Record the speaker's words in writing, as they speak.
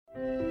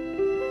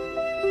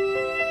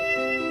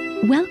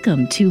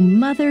Welcome to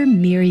Mother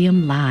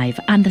Miriam Live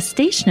on the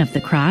Station of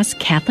the Cross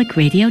Catholic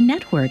Radio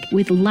Network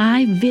with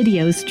live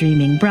video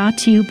streaming brought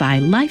to you by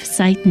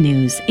LifeSite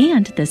News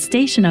and the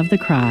Station of the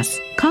Cross.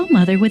 Call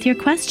Mother with your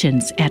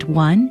questions at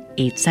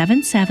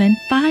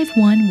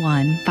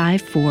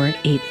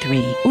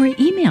 1-877-511-5483 or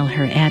email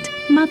her at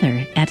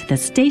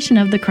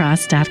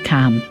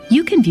mother@thestationofthecross.com.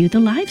 You can view the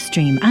live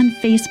stream on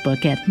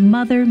Facebook at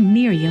Mother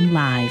Miriam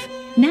Live.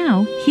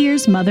 Now,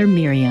 here's Mother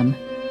Miriam.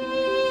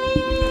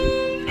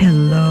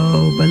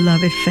 Hello,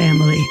 beloved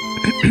family.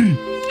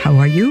 How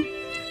are you?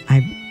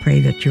 I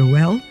pray that you're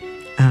well.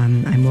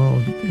 I'm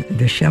all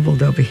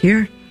disheveled over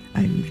here.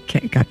 I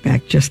got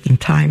back just in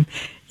time.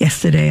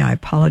 Yesterday, I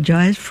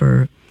apologize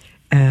for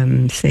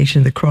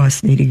Station of the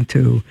Cross needing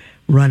to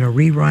run a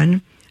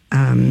rerun.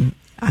 I'm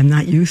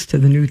not used to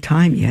the new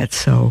time yet,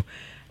 so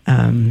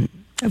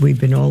we've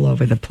been all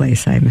over the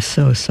place. I'm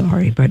so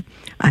sorry, but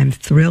I'm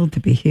thrilled to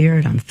be here,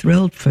 and I'm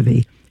thrilled for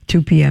the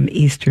 2 p.m.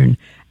 Eastern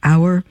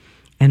hour.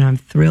 And I'm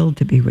thrilled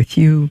to be with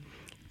you,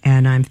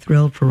 and I'm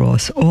thrilled for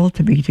us all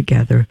to be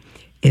together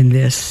in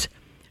this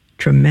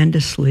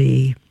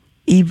tremendously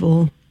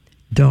evil,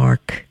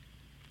 dark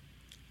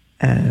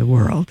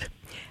world,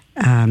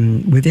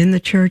 within the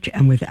church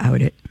and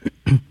without it.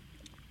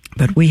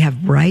 But we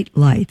have bright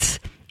lights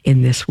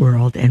in this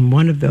world, and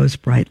one of those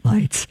bright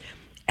lights,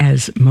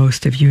 as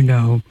most of you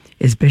know,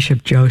 is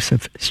Bishop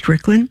Joseph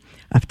Strickland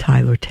of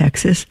Tyler,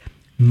 Texas,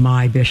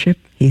 my bishop.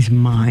 He's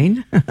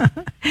mine,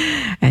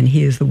 and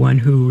he is the one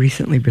who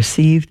recently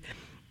received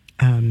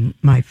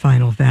my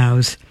final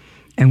vows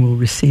and will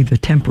receive the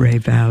temporary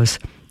vows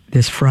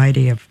this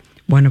Friday of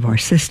one of our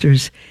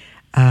sisters.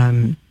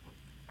 And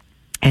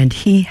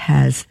he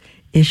has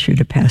issued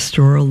a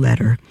pastoral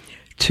letter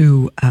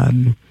to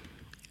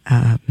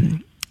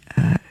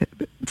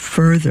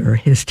further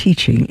his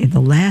teaching in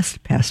the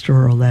last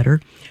pastoral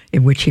letter,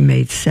 in which he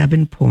made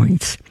 7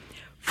 points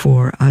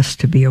for us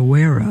to be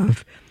aware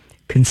of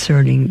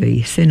concerning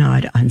the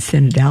Synod on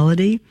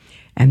Synodality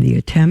and the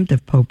attempt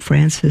of Pope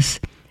Francis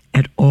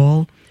et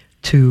al.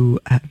 To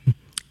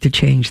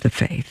change the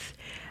faith.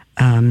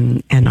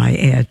 And I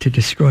add, to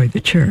destroy the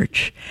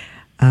church.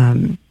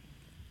 And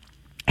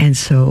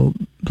so,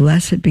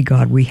 blessed be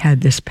God, we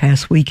had this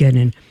past weekend,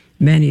 and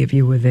many of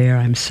you were there.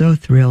 I'm so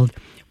thrilled.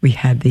 We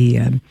had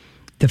the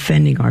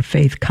Defending Our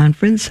Faith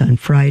conference on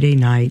Friday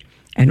night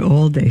and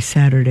all day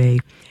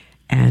Saturday,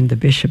 and the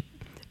bishop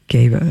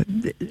gave a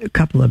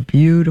couple of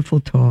beautiful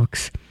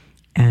talks,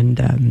 and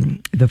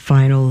the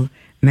final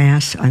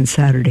Mass on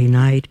Saturday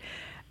night,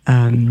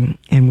 and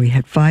we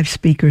had 5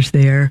 speakers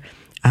there.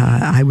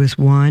 I was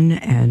one,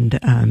 and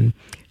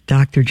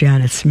Dr.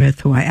 Janet Smith,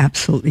 who I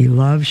absolutely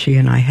love, she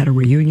and I had a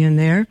reunion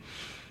there,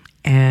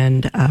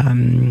 and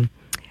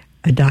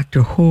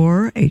Dr.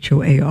 Hoar,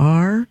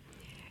 H-O-A-R,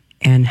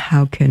 and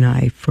how can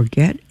I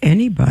forget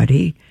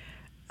anybody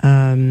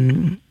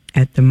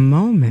at the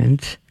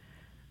moment?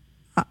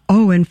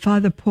 And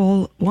Father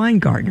Paul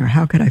Weingartner.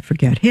 How could I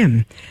forget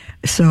him?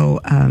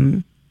 So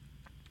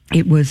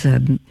it was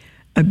a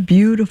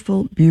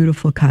beautiful,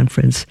 beautiful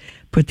conference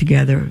put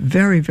together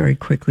very, very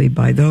quickly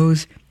by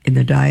those in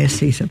the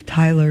Diocese of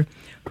Tyler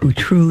who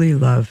truly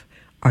love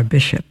our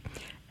bishop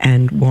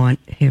and want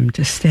him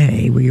to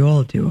stay. We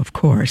all do, of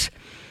course.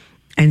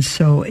 And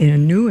so in a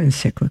new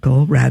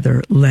encyclical,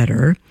 rather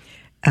letter,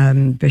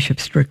 Bishop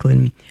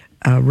Strickland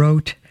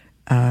wrote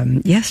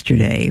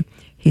yesterday.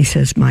 He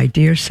says, "My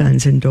dear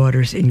sons and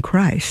daughters in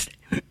Christ,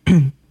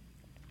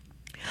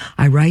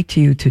 I write to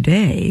you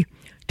today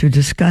to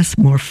discuss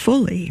more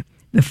fully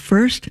the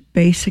first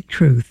basic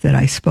truth that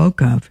I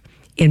spoke of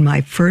in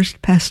my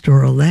first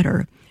pastoral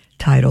letter,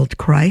 titled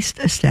Christ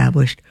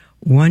Established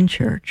One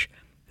Church,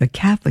 the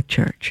Catholic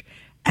Church,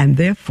 and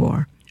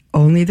therefore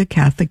only the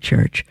Catholic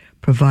Church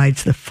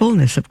provides the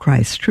fullness of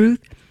Christ's truth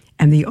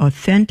and the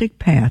authentic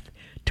path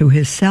to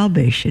his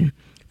salvation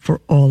for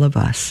all of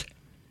us."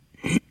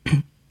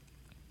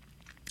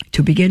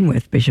 To begin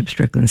with, Bishop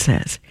Strickland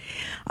says,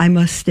 "I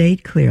must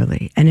state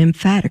clearly and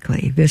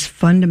emphatically this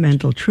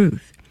fundamental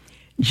truth.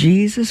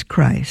 Jesus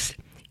Christ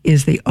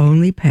is the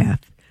only path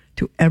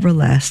to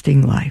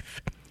everlasting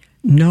life.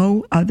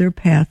 No other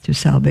path to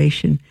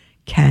salvation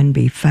can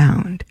be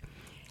found.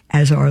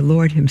 As our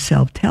Lord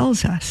himself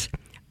tells us,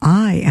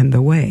 I am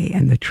the way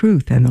and the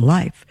truth and the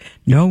life.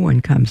 No one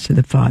comes to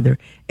the Father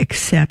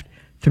except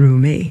through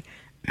me."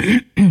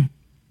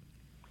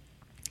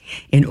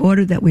 In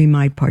order that we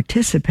might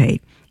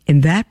participate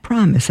in that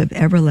promise of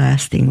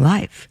everlasting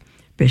life,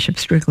 Bishop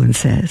Strickland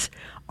says,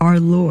 our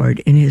Lord,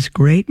 in his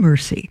great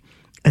mercy,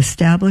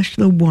 established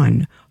the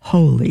one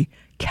holy,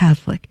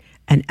 Catholic,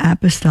 and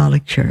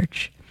apostolic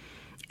church.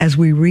 As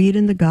we read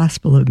in the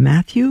Gospel of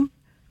Matthew,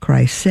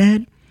 Christ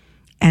said,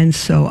 "And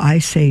so I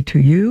say to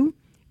you,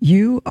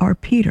 you are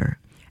Peter,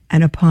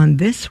 and upon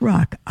this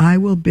rock I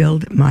will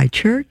build my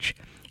church,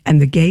 and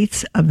the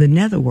gates of the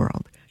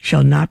netherworld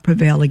shall not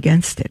prevail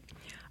against it.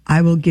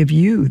 I will give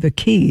you the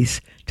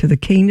keys to the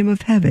kingdom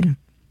of heaven.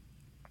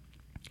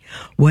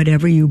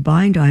 Whatever you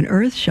bind on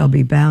earth shall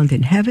be bound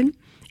in heaven,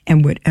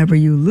 and whatever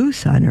you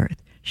loose on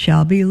earth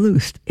shall be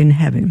loosed in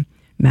heaven.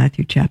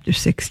 Matthew chapter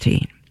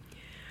 16.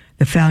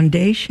 The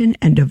foundation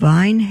and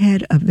divine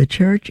head of the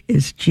church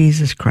is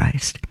Jesus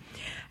Christ.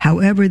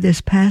 However,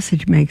 this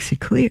passage makes it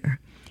clear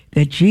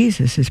that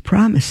Jesus is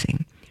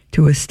promising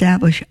to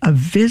establish a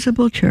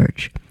visible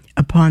church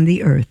upon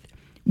the earth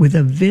with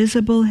a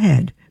visible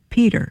head,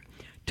 Peter,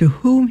 to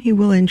whom he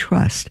will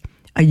entrust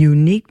a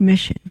unique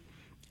mission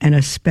and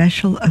a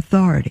special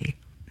authority.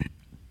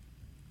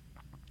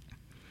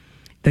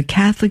 The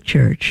Catholic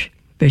Church,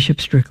 Bishop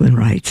Strickland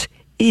writes,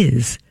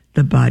 is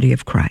the body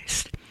of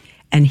Christ,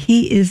 and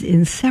he is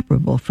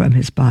inseparable from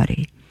his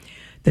body.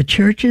 The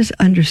Church's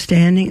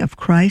understanding of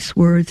Christ's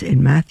words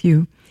in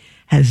Matthew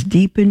has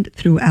deepened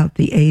throughout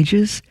the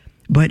ages,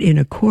 but in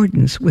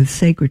accordance with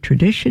sacred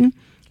tradition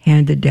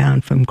handed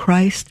down from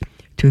Christ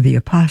to the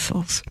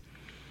apostles,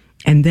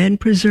 and then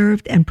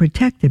preserved and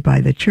protected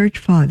by the Church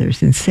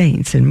Fathers and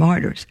saints and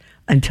martyrs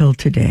until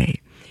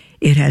today.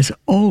 It has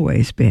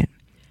always been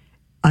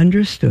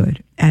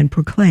understood and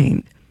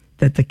proclaimed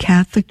that the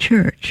Catholic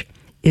Church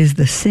is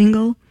the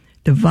single,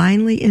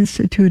 divinely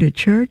instituted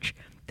church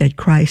that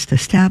Christ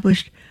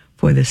established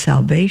for the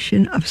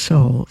salvation of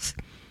souls.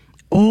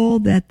 All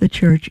that the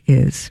church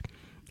is,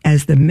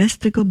 as the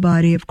mystical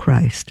body of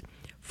Christ,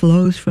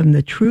 flows from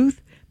the truth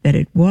that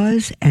it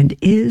was and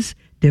is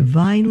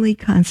divinely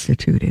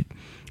constituted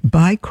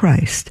by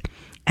Christ,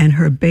 and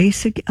her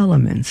basic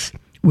elements,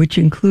 which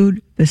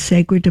include the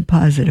sacred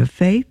deposit of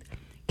faith,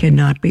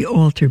 cannot be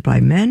altered by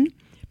men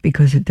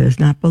because it does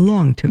not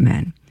belong to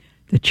men.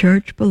 The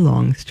church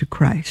belongs to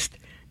Christ.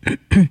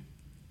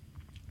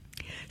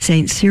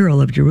 St.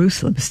 Cyril of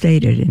Jerusalem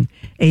stated in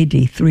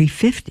AD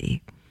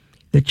 350,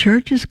 the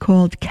church is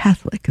called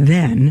Catholic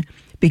then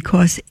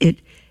because it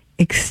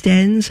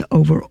extends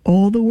over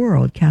all the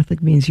world.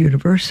 Catholic means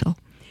universal.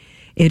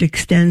 It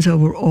extends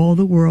over all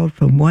the world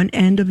from one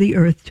end of the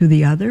earth to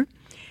the other,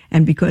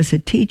 and because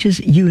it teaches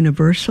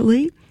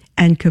universally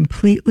and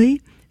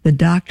completely the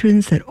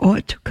doctrines that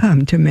ought to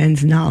come to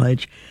men's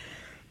knowledge.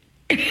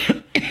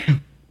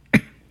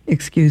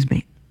 Excuse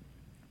me.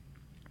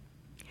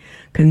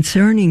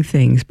 Concerning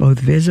things both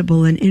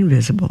visible and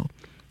invisible,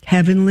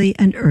 heavenly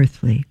and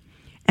earthly,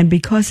 and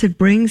because it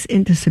brings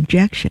into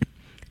subjection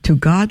to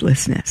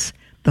godlessness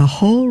the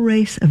whole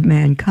race of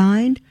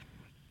mankind,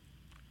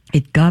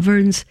 it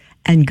governs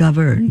and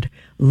governed,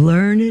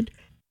 learned,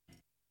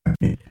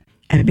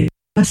 and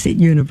because it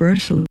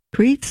universally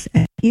treats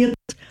and heals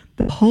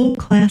the whole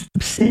class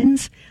of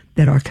sins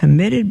that are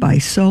committed by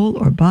soul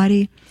or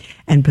body,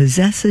 and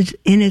possesses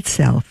in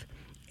itself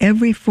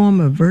every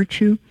form of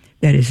virtue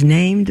that is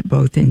named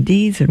both in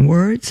deeds and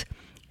words,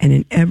 and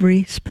in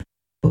every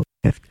spiritual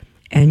gift.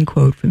 End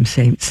quote from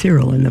St.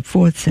 Cyril in the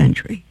 4th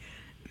century.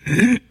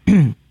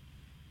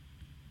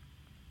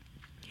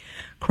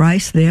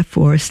 Christ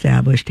therefore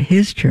established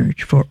his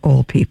church for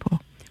all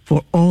people,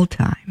 for all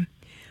time,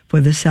 for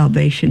the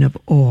salvation of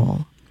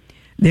all.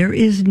 There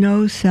is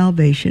no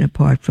salvation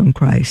apart from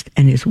Christ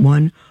and his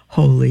one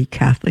holy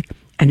Catholic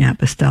and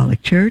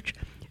Apostolic Church.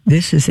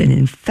 This is an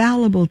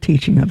infallible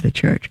teaching of the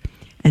Church.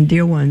 And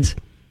dear ones,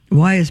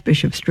 why is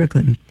Bishop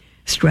Strickland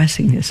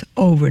stressing this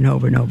over and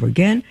over and over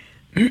again?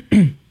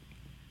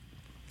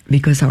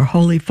 Because our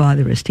Holy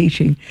Father is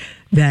teaching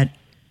that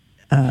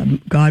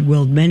God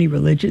willed many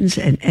religions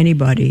and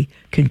anybody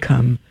can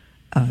come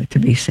to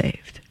be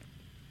saved.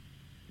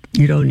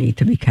 You don't need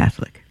to be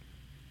Catholic.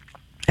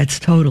 That's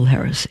total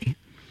heresy.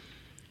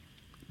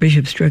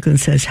 Bishop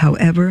Strickland says,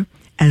 however,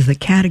 as the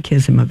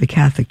Catechism of the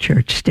Catholic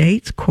Church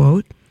states,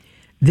 quote,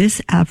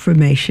 this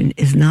affirmation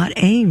is not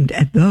aimed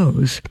at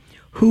those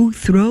who,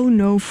 through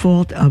no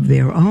fault of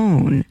their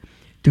own,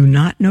 do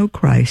not know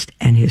Christ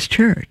and his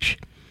church.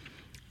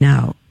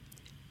 Now,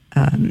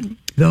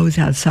 those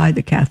outside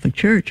the Catholic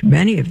Church,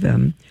 many of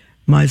them,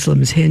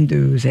 Muslims,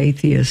 Hindus,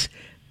 atheists,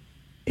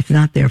 it's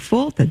not their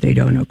fault that they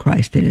don't know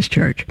Christ and his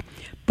church,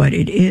 but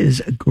it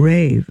is a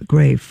grave,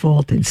 grave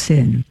fault and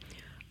sin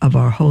of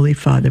our Holy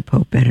Father,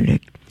 Pope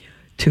Benedict,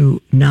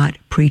 to not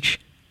preach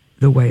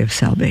the way of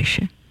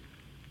salvation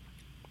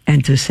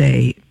and to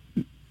say,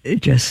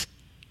 just,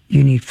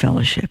 you need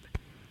fellowship.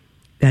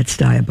 That's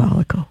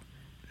diabolical.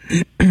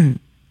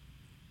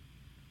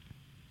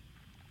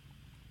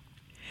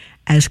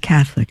 As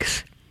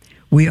Catholics,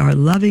 we are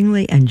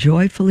lovingly and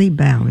joyfully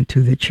bound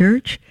to the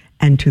Church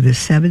and to the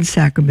 7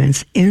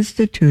 sacraments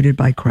instituted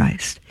by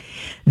Christ.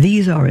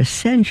 These are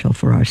essential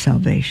for our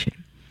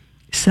salvation.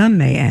 Some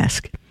may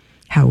ask,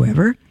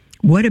 however,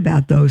 what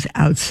about those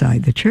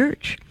outside the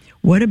Church?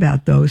 What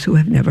about those who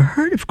have never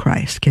heard of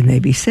Christ? Can they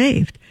be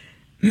saved?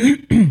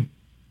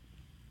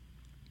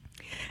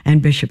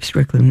 And Bishop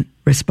Strickland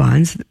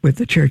responds with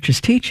the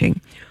Church's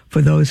teaching.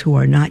 For those who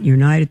are not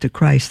united to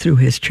Christ through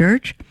his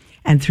Church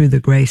and through the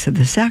grace of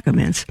the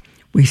sacraments,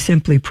 we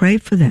simply pray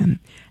for them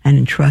and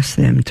entrust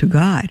them to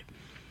God.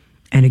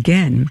 And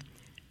again,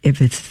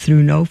 if it's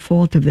through no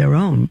fault of their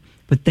own,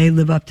 but they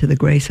live up to the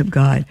grace of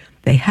God,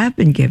 they have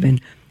been given,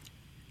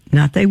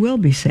 not they will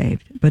be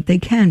saved, but they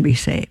can be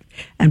saved.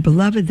 And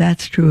beloved,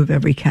 that's true of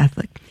every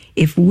Catholic.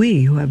 If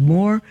we, who have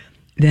more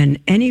than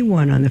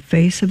anyone on the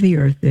face of the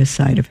earth this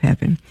side of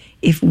heaven.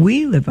 If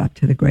we live up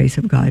to the grace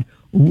of God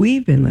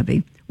we've been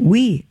living,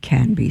 we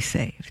can be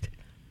saved.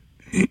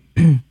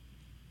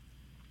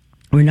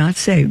 We're not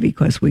saved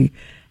because we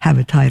have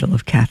a title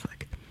of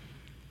Catholic.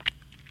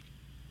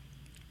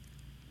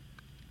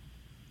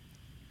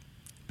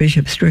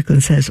 Bishop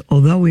Strickland says,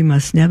 although we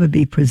must never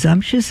be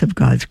presumptuous of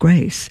God's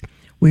grace,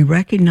 we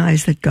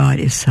recognize that God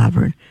is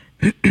sovereign.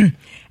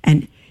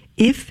 And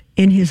if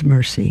in his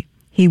mercy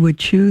he would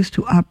choose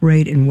to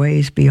operate in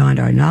ways beyond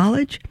our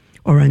knowledge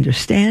or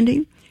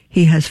understanding,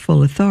 he has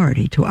full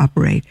authority to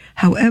operate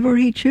however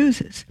he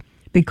chooses,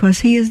 because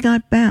he is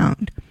not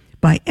bound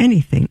by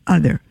anything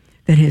other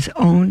than his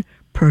own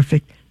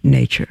perfect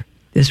nature.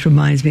 This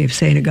reminds me of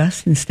St.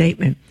 Augustine's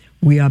statement,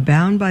 we are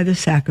bound by the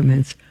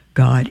sacraments,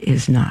 God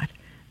is not.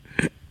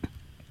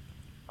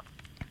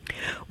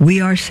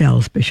 We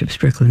ourselves, Bishop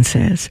Strickland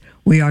says,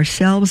 we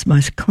ourselves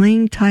must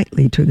cling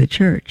tightly to the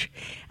Church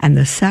and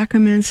the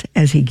sacraments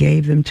as he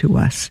gave them to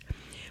us.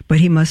 But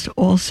we must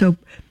also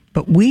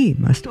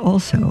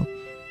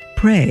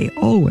pray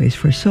always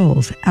for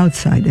souls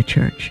outside the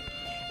Church,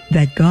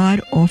 that God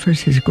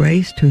offers his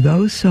grace to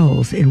those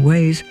souls in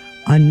ways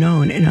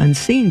unknown and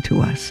unseen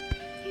to us.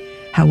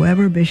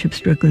 However, Bishop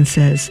Strickland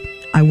says,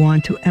 I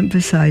want to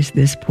emphasize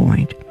this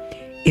point.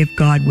 If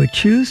God would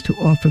choose to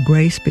offer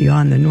grace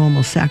beyond the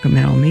normal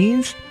sacramental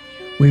means,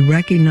 we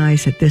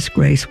recognize that this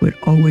grace would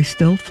always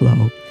still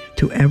flow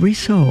to every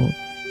soul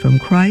from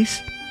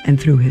Christ and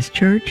through his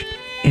Church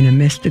in a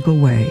mystical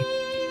way.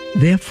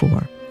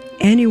 Therefore,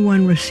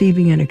 anyone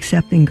receiving and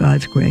accepting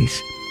God's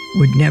grace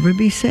would never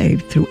be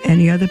saved through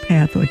any other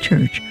path or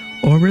church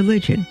or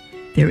religion.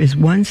 There is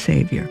one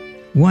Savior,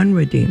 one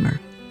Redeemer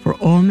for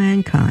all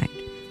mankind,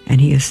 and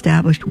he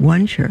established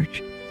one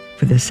church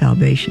for the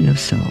salvation of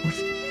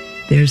souls.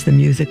 There's the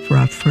music for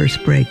our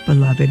first break,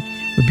 beloved.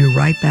 We'll be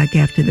right back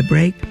after the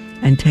break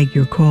and take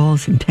your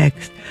calls and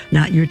texts.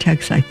 Not your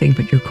texts, I think,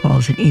 but your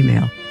calls and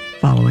email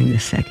following the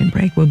second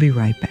break. We'll be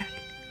right back.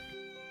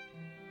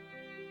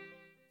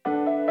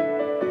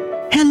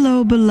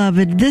 Hello,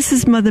 beloved. This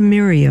is Mother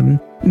Miriam.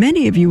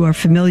 Many of you are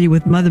familiar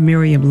with Mother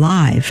Miriam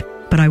Live,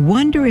 but I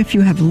wonder if you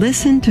have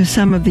listened to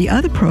some of the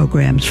other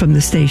programs from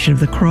the Station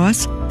of the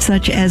Cross,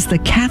 such as the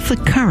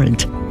Catholic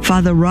Current.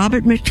 Father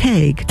Robert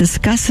McTague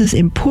discusses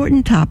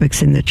important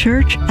topics in the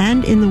Church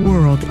and in the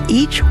world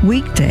each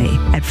weekday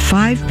at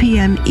 5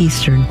 p.m.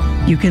 Eastern.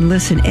 You can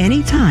listen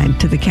anytime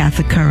to the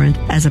Catholic Current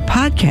as a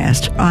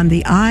podcast on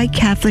the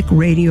iCatholic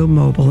Radio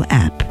mobile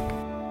app.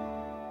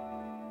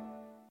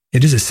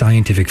 It is a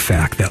scientific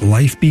fact that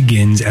life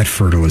begins at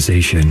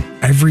fertilization.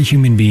 Every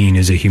human being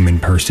is a human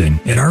person.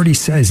 It already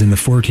says in the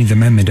 14th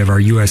Amendment of our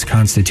U.S.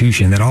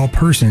 Constitution that all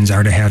persons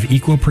are to have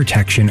equal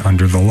protection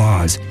under the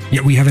laws.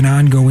 Yet we have an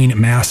ongoing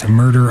mass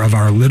murder of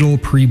our little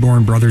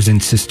preborn brothers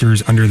and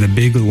sisters under the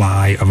big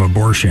lie of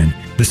abortion.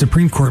 The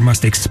Supreme Court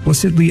must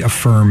explicitly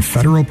affirm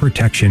federal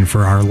protection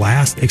for our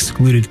last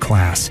excluded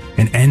class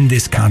and end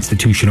this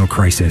constitutional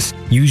crisis.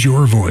 Use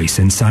your voice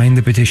and sign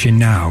the petition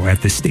now at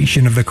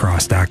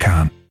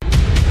thestationofthecross.com.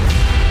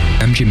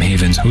 I'm Jim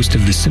Havens, host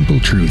of The Simple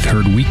Truth,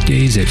 heard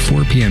weekdays at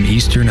 4 p.m.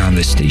 Eastern on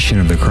the Station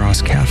of the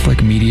Cross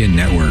Catholic Media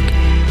Network.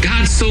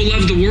 God so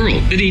loved the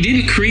world that he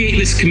didn't create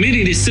this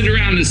committee to sit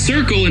around in a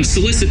circle and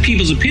solicit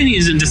people's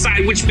opinions and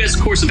decide which best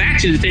course of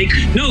action to take.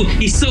 No,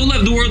 he so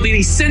loved the world that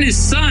he sent his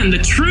son, the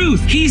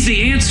truth. He's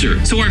the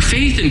answer. So our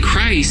faith in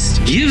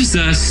Christ gives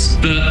us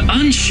the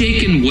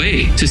unshaken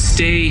way to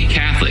stay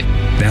Catholic.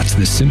 That's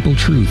The Simple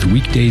Truth,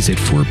 weekdays at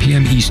 4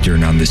 p.m.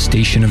 Eastern on the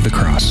Station of the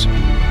Cross.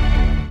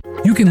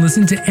 You can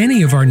listen to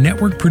any of our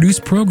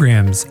network-produced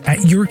programs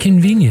at your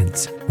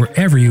convenience,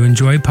 wherever you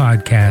enjoy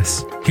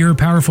podcasts. Hear a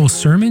powerful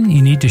sermon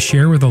you need to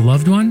share with a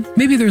loved one?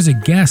 Maybe there's a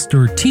guest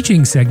or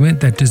teaching segment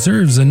that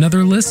deserves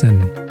another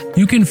listen.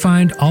 You can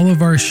find all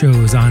of our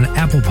shows on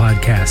Apple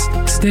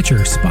Podcasts, Stitcher,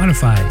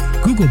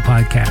 Spotify, Google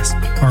Podcasts,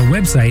 our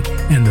website,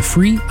 and the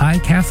free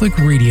iCatholic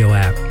Radio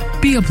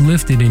app. Be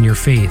uplifted in your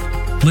faith.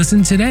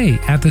 Listen today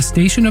at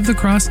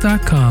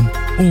thestationofthecross.com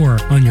or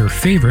on your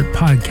favorite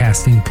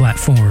podcasting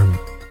platform.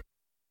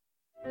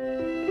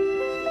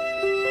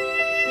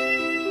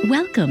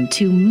 Welcome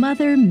to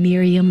Mother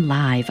Miriam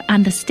Live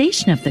on the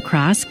Station of the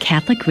Cross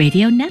Catholic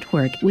Radio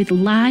Network with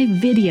live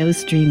video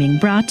streaming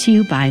brought to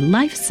you by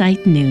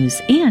LifeSite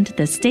News and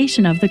the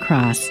Station of the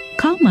Cross.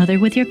 Call Mother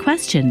with your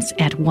questions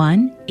at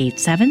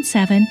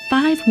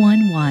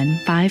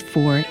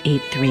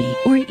 1-877-511-5483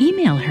 or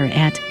email her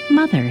at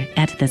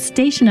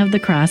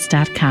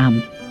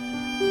mother@thestationofthecross.com.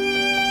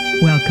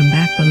 Welcome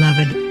back,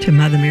 beloved, to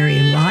Mother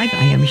Miriam Live.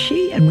 I am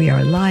she, and we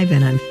are live,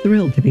 and I'm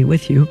thrilled to be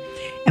with you.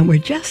 And we're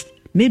just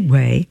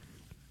midway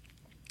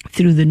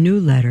through the new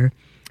letter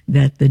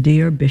that the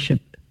dear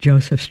Bishop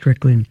Joseph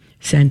Strickland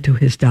sent to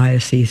his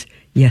diocese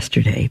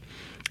yesterday.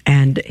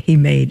 And he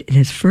made, in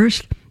his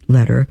first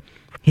letter,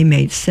 he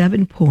made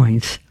 7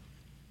 points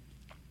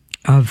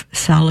of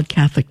solid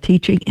Catholic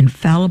teaching,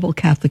 infallible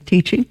Catholic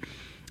teaching,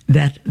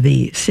 that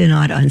the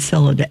Synod on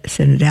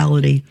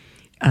Synodality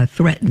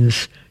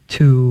threatens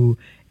to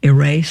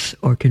erase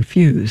or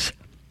confuse.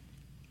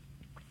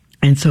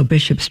 And so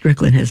Bishop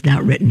Strickland has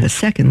now written a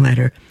second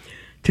letter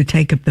to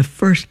take up the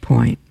first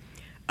point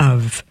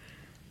of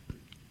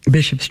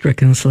Bishop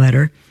Strickland's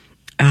letter,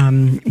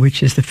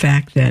 which is the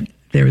fact that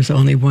there is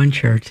only one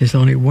church, there's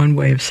only one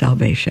way of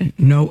salvation,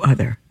 no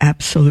other,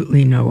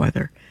 absolutely no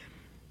other.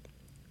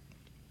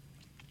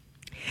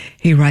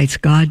 He writes,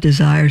 God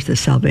desires the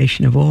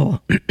salvation of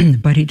all,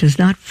 but he does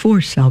not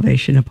force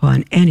salvation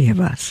upon any of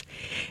us.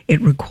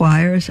 It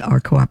requires our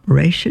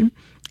cooperation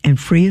and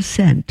free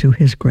assent to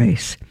his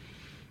grace.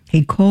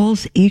 He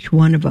calls each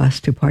one of us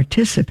to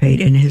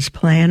participate in his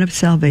plan of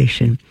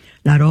salvation,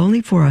 not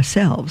only for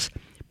ourselves,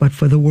 but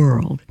for the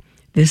world.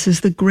 This is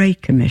the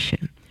Great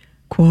Commission.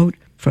 Quote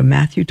from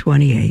Matthew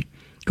 28,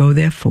 "Go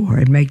therefore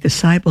and make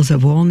disciples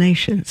of all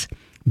nations,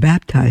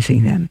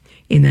 baptizing them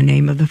in the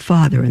name of the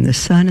Father and the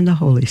Son and the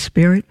Holy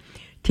Spirit,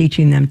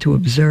 teaching them to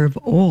observe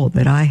all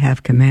that I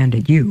have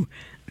commanded you.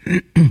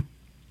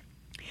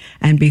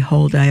 And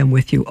behold, I am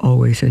with you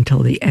always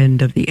until the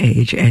end of the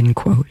age." End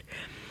quote.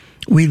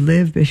 We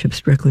live, Bishop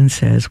Strickland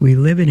says, we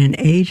live in an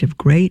age of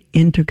great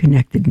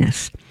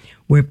interconnectedness,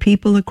 where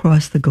people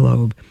across the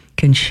globe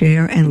can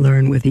share and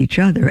learn with each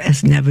other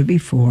as never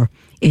before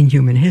in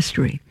human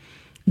history.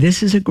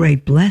 This is a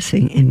great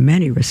blessing in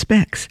many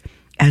respects,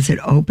 as it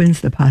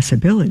opens the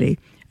possibility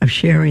of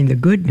sharing the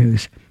good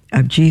news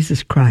of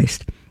Jesus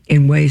Christ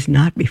in ways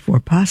not before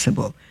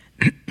possible.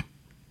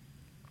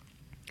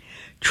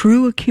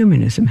 True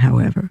ecumenism,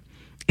 however,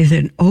 is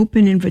an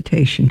open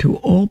invitation to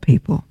all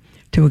people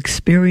to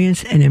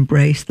experience and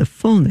embrace the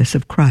fullness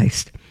of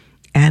Christ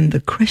and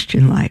the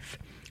Christian life,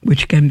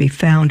 which can be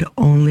found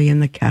only in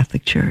the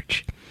Catholic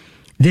Church.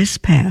 This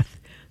path,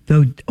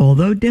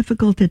 although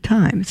difficult at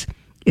times,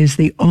 is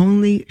the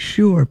only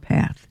sure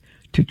path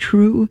to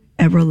true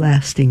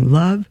everlasting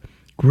love,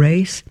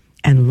 grace,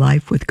 and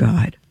life with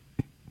God.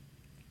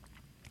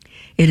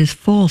 It is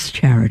false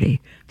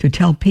charity to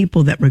tell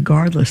people that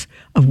regardless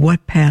of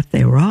what path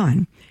they are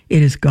on,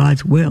 it is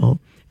God's will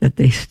that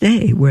they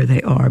stay where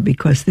they are,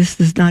 because this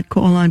does not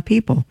call on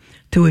people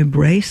to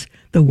embrace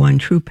the one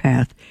true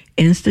path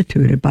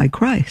instituted by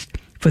Christ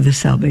for the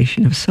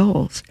salvation of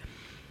souls.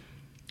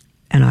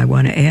 And I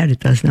want to add, it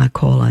does not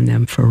call on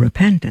them for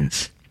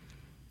repentance.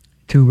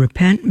 To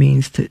repent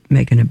means to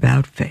make an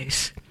about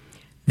face.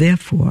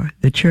 Therefore,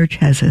 the Church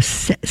has a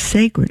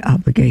sacred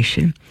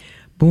obligation,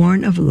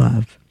 born of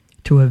love,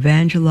 to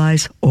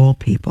evangelize all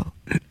people.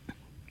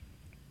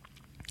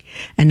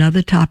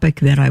 Another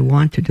topic that I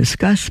want to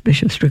discuss,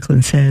 Bishop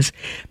Strickland says,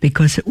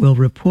 because it will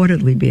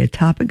reportedly be a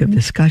topic of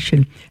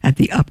discussion at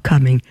the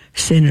upcoming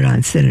Synod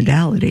on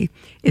Synodality,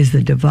 is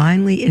the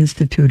divinely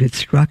instituted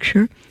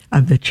structure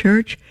of the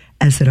Church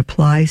as it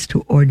applies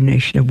to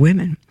ordination of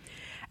women.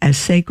 As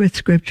sacred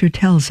scripture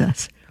tells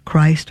us,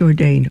 Christ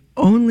ordained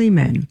only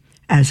men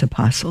as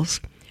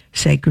apostles.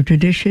 Sacred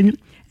tradition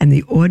and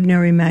the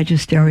ordinary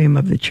magisterium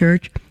of the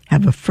Church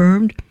have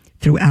affirmed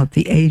throughout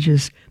the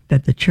ages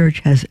that the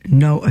Church has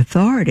no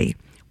authority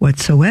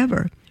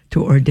whatsoever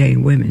to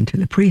ordain women to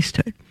the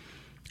priesthood.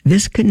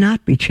 This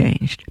cannot be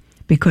changed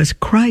because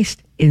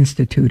Christ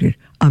instituted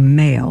a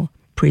male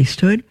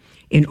priesthood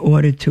in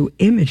order to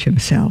image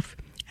himself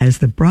as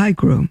the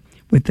bridegroom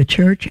with the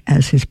Church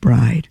as his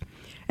bride.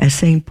 As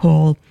St.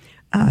 Paul,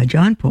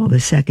 John Paul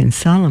II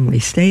solemnly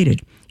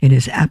stated in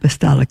his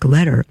apostolic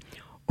letter,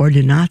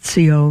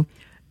 Ordinatio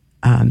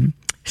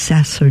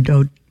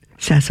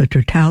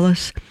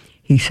Sacerdotalis,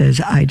 he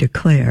says, "I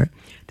declare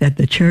that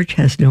the Church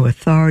has no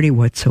authority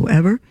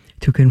whatsoever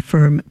to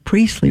confirm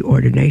priestly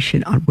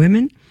ordination on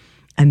women,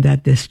 and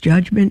that this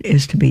judgment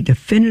is to be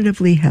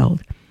definitively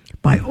held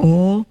by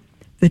all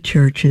the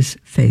Church's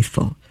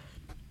faithful."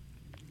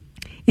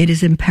 It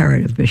is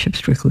imperative, Bishop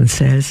Strickland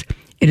says,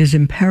 it is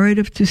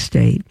imperative to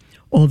state,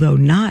 although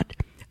not,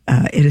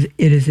 it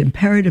is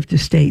imperative to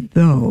state,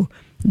 though,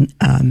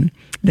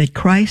 that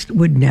Christ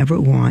would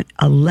never want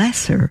a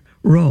lesser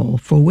role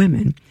for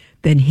women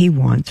than he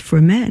wants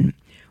for men.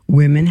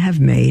 Women have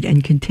made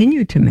and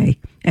continue to make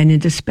an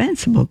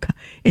indispensable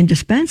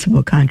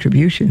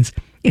contributions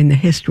in the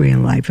history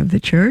and life of the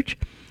Church,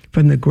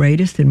 from the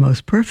greatest and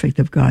most perfect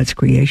of God's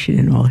creation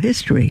in all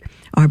history,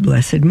 our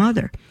Blessed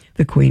Mother,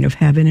 the Queen of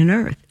Heaven and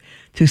Earth,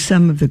 to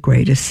some of the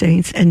greatest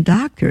saints and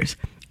doctors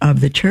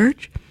of the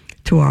Church,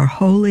 to our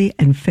holy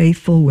and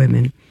faithful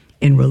women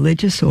in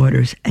religious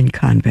orders and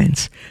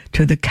convents,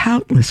 to the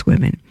countless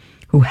women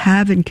who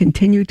have and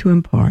continue to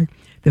impart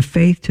the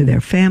faith to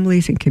their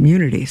families and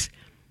communities.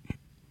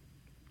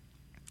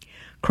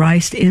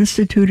 Christ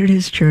instituted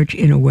his Church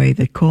in a way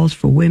that calls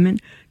for women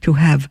to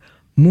have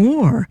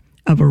more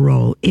of a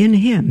role in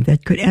him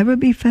that could ever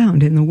be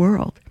found in the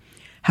world.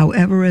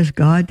 However, as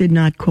God did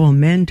not call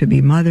men to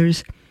be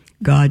mothers,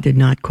 God did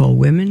not call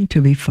women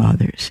to be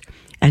fathers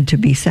and to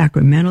be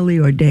sacramentally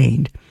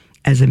ordained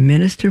as a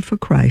minister for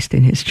Christ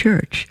in his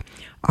Church.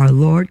 Our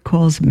Lord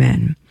calls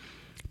men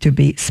to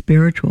be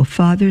spiritual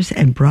fathers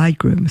and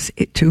bridegrooms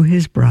to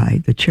his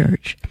bride, the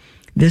Church.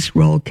 This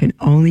role can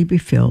only be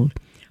filled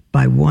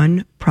by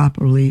one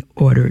properly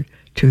ordered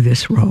to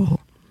this role.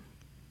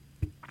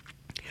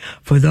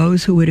 For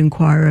those who would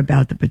inquire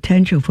about the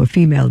potential for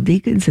female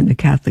deacons in the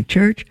Catholic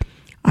Church,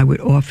 I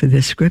would offer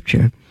this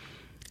scripture.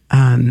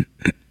 I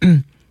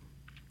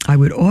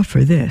would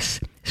offer this.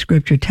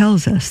 Scripture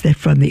tells us that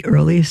from the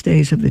earliest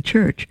days of the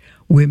church,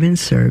 women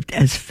served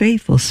as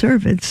faithful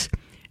servants,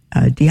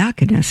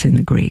 diakonos in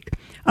the Greek,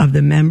 of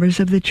the members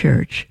of the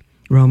church.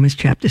 Romans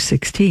chapter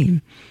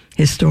 16.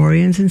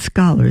 Historians and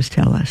scholars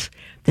tell us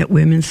that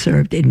women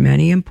served in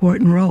many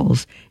important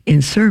roles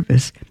in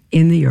service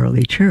in the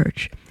early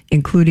church,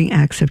 including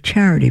acts of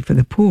charity for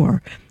the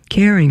poor,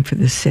 caring for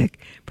the sick,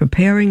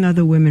 preparing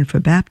other women for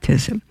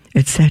baptism,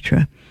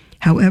 etc.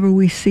 However,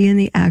 we see in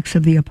the Acts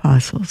of the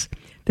Apostles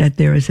that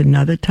there is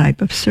another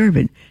type of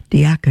servant,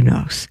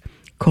 diakonos,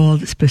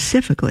 called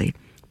specifically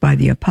by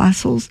the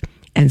apostles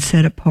and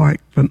set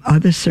apart from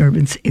other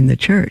servants in the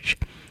church.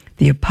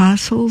 The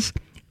apostles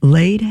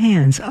laid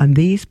hands on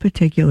these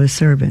particular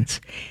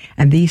servants,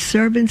 and these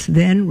servants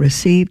then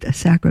received a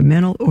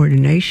sacramental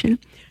ordination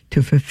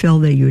to fulfill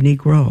their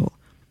unique role.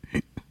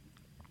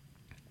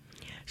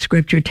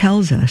 Scripture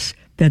tells us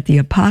that the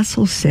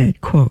apostles said,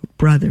 quote,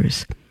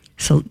 brothers,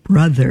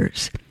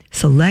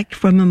 select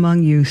from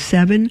among you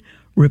 7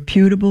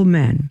 reputable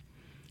men,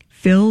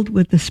 filled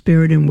with the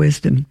Spirit and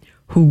wisdom,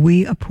 who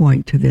we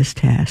appoint to this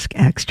task,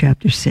 Acts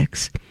chapter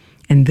 6.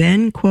 And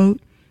then, quote,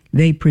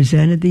 they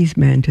presented these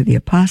men to the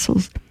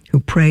apostles, who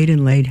prayed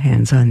and laid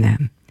hands on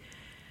them.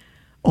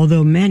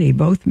 Although many,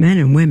 both men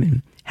and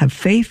women, have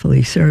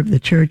faithfully served the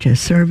church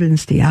as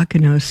servants,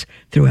 diakonos,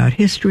 throughout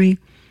history,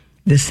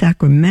 the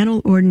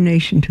sacramental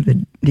ordination to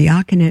the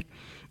diaconate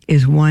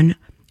is one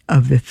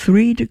of the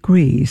 3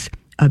 degrees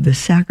of the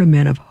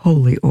sacrament of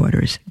holy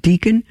orders,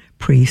 deacon,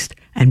 priest,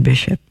 and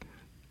bishop.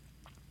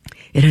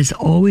 It has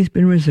always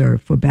been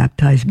reserved for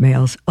baptized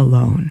males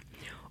alone.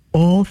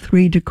 All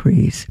 3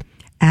 degrees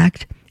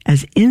act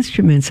as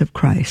instruments of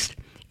Christ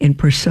in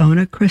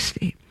persona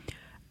Christi,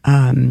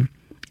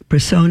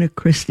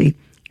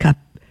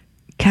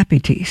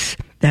 capitis,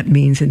 that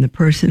means in the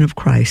person of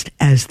Christ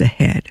as the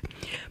head,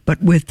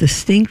 but with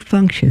distinct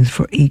functions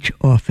for each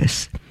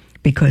office,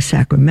 because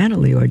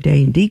sacramentally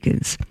ordained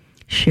deacons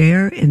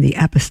share in the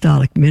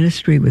apostolic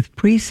ministry with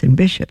priests and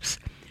bishops.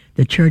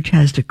 The church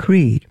has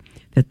decreed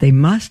that they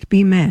must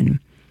be men,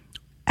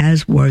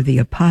 as were the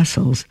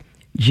apostles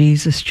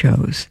Jesus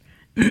chose.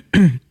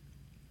 The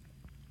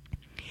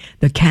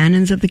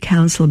canons of the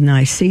Council of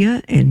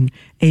Nicaea in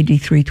AD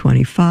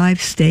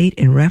 325 state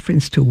in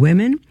reference to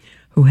women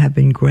who have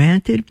been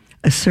granted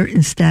a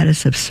certain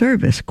status of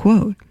service,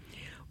 quote,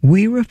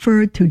 we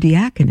refer to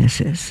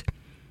deaconesses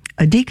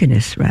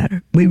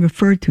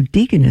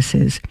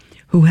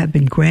who have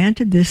been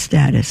granted this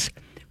status,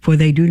 for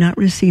they do not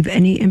receive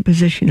any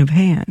imposition of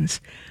hands,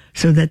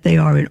 so that they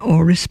are in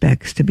all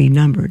respects to be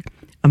numbered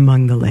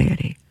among the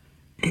laity.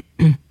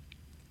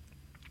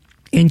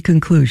 In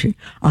conclusion,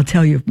 I'll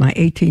tell you, of my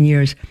 18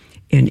 years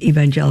in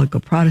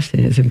evangelical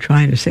Protestantism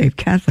trying to save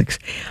Catholics,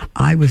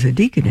 I was a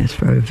deaconess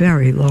for a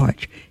very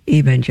large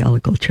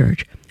evangelical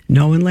church.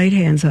 No one laid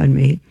hands on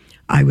me.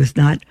 I was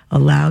not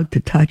allowed to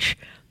touch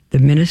the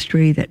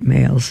ministry that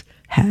males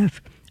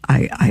have.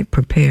 I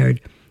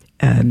prepared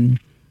the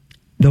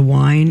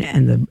wine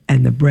and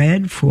the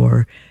bread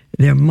for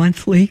their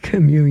monthly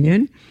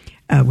communion,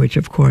 which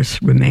of course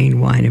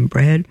remained wine and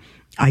bread.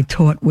 I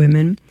taught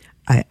women.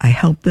 I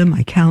helped them.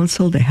 I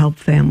counseled. I helped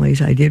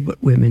families. I did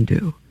what women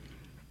do.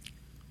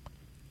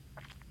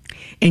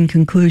 In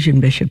conclusion,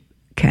 Bishop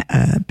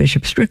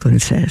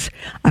Strickland says,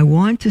 I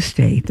want to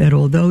state that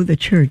although the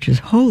church is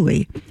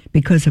holy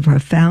because of her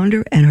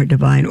founder and her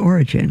divine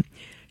origin,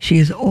 she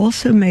is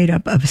also made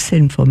up of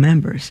sinful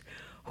members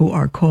who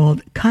are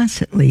called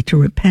constantly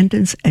to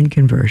repentance and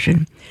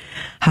conversion.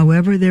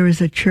 However, there is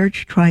a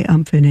church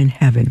triumphant in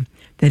heaven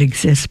that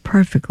exists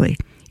perfectly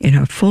in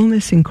her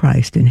fullness in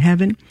Christ in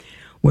heaven,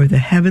 where the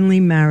heavenly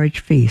marriage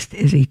feast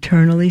is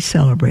eternally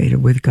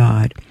celebrated with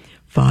God,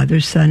 Father,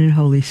 Son, and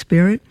Holy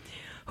Spirit,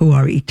 who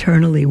are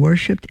eternally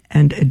worshipped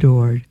and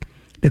adored.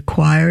 The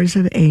choirs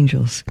of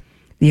angels,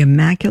 the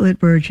Immaculate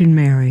Virgin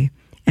Mary,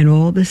 and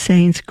all the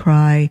saints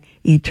cry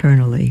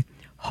eternally,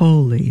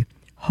 holy,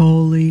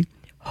 holy,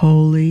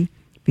 holy,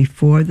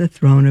 before the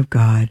throne of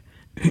God.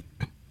 It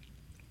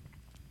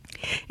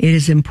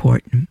is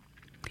important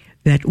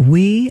that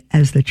we,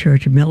 as the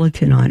Church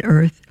militant on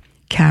earth,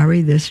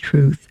 carry this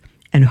truth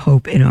and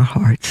hope in our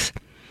hearts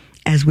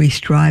as we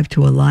strive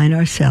to align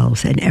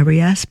ourselves and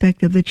every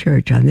aspect of the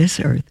Church on this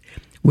earth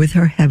with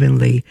her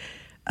heavenly,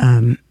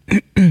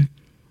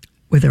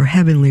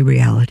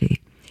 reality.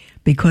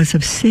 Because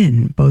of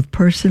sin, both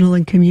personal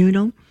and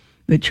communal,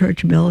 the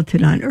Church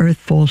militant on earth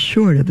falls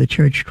short of the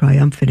Church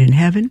triumphant in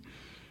heaven.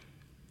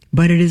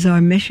 But it is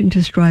our mission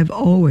to strive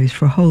always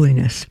for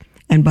holiness,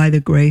 and by the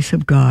grace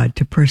of God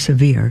to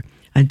persevere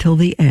until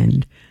the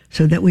end,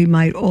 so that we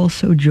might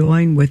also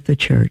join with the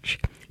Church,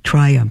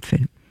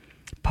 triumphant.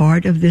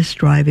 Part of this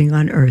striving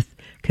on earth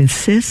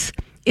consists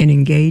in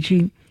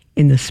engaging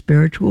in the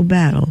spiritual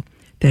battle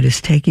that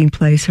is taking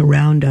place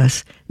around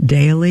us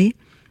daily,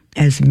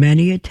 as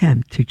many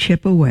attempt to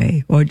chip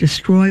away or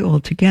destroy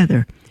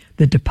altogether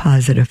the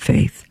deposit of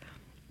faith.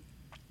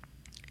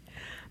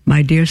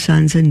 My dear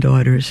sons and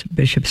daughters,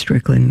 Bishop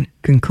Strickland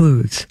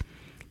concludes,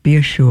 be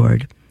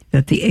assured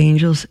that the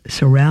angels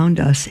surround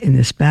us in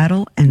this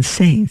battle, and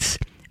saints,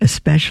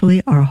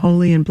 especially our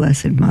holy and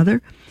blessed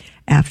Mother,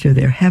 after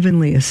their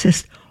heavenly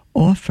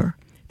offer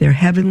their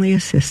heavenly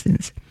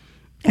assistance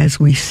as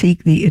we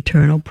seek the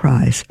eternal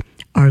prize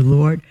our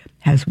Lord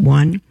has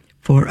won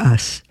for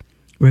us,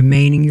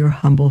 remaining your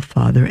humble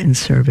father and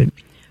servant,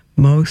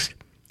 Most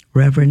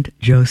Reverend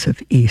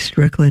Joseph E.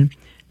 Strickland,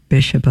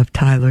 Bishop of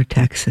Tyler,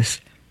 Texas.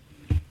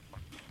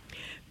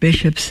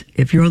 Bishops,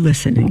 if you're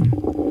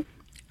listening,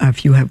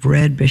 if you have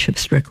read Bishop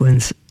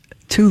Strickland's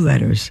 2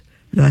 letters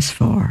thus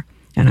far,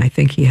 and I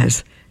think he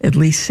has at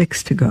least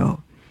 6 to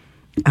go,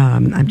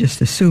 I'm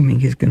just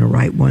assuming he's going to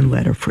write 1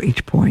 letter for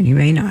each point. He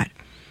may not.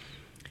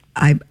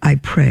 I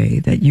pray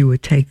that you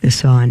would take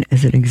this on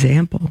as an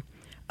example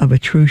of a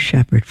true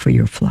shepherd for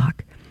your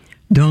flock.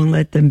 Don't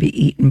let them be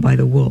eaten by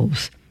the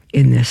wolves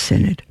in this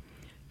synod.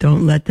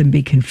 Don't let them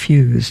be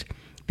confused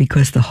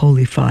because the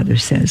Holy Father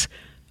says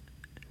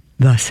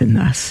thus and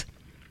thus.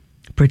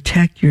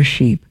 Protect your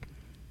sheep.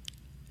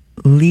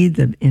 Lead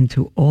them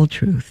into all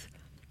truth.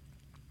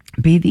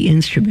 Be the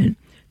instrument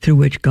through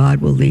which God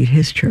will lead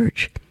his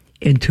church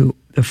into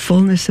the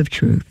fullness of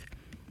truth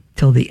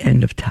till the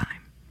end of time.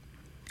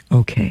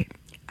 Okay,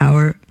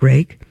 our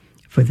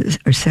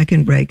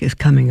second break is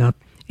coming up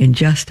in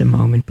just a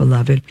moment,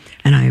 beloved,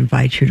 and I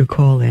invite you to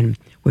call in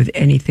with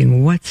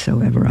anything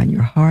whatsoever on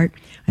your heart,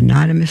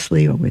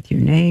 anonymously or with your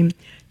name,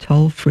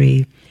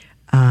 toll-free,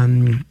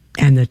 and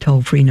the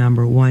toll-free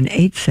number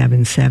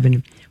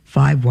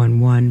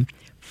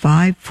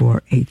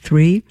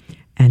 1-877-511-5483,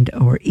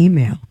 or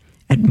email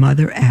at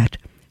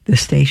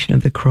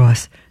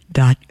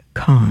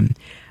mother@thestationofthecross.com.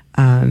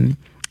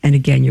 And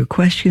again, your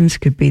questions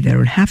they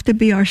don't have to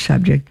be our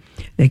subject.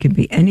 They can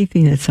be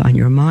anything that's on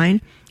your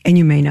mind, and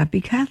you may not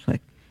be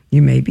Catholic.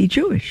 You may be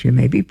Jewish, you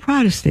may be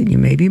Protestant, you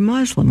may be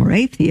Muslim or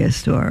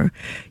atheist or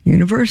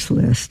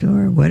Universalist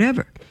or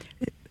whatever.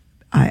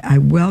 I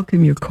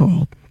welcome your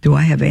call. Do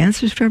I have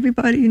answers for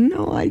everybody?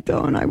 No, I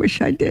don't. I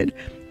wish I did.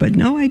 But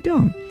no, I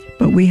don't.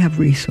 But we have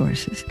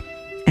resources,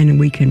 and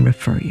we can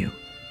refer you.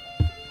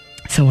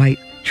 So I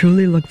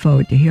truly look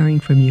forward to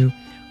hearing from you.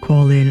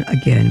 Call in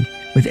again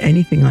with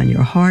anything on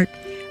your heart.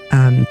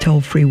 Toll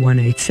free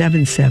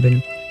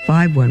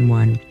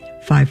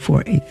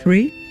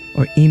 1-877-511-5483,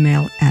 or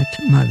email at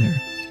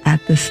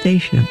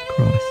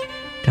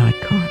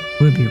mother@thestationofthecross.com.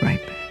 We'll be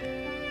right back.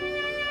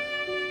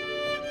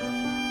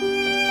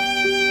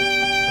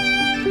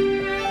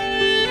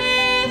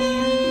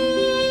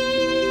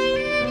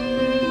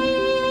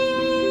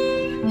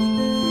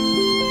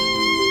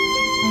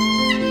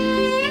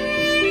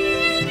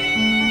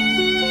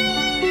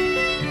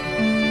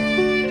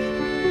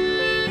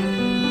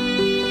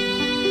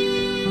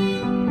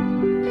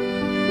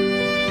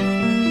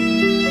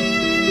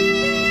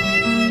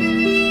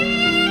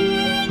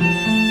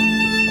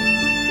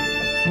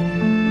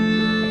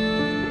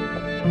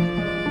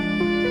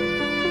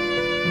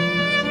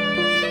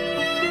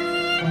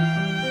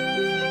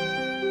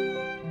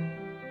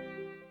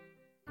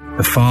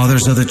 The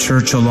fathers of the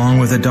church, along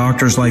with the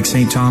doctors like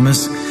St.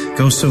 Thomas,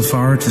 go so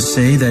far to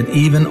say that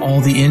even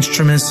all the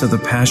instruments of the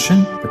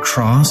Passion, the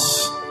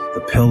cross, the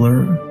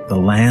pillar, the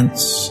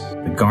lance,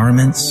 the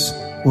garments,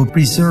 will be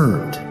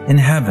preserved in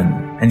heaven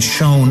and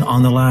shown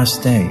on the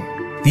last day.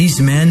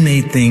 These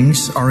man-made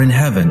things are in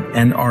heaven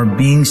and are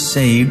being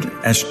saved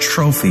as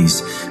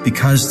trophies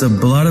because the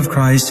blood of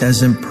Christ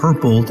has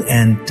empurpled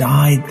and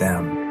dyed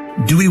them.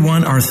 Do we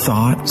want our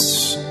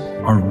thoughts,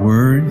 our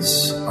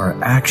words, our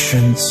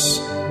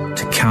actions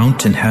to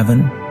count in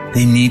heaven?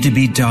 They need to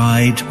be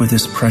dyed with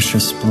his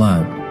precious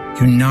blood,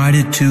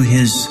 united to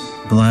his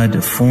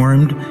blood,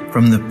 formed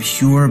from the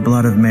pure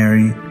blood of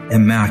Mary,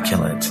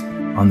 immaculate,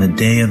 on the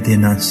day of the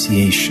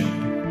Annunciation,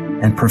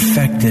 and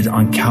perfected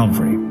on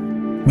Calvary.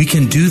 We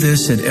can do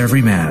this at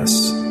every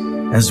Mass,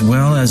 as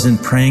well as in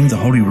praying the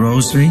Holy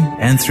Rosary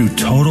and through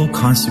total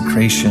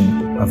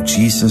consecration of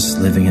Jesus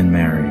living in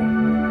Mary.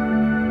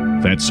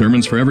 That's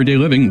Sermons for Everyday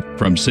Living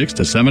from 6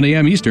 to 7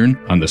 a.m. Eastern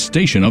on the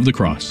Station of the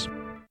Cross.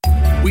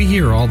 We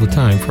hear all the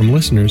time from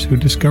listeners who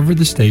discovered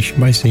the station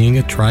by seeing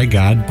a Try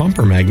God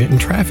bumper magnet in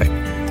traffic.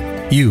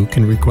 You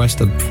can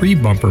request a free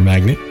bumper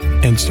magnet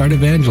and start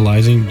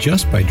evangelizing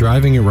just by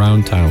driving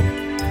around town.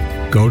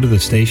 Go to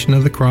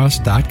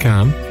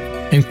thestationofthecross.com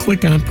and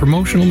click on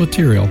promotional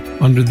material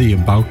under the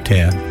About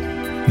tab.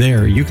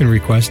 There you can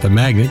request a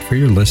magnet for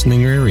your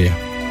listening area.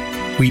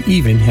 We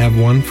even have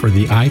one for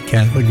the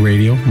iCatholic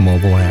Radio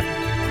mobile app.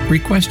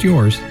 Request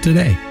yours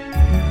today.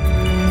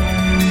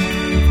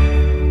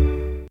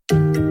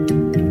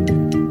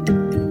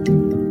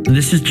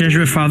 This is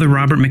Jesuit Father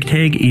Robert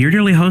McTague, your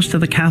daily host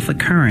of the Catholic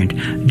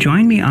Current.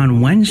 Join me on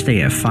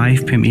Wednesday at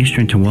 5 p.m.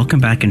 Eastern to welcome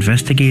back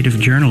investigative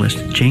journalist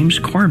James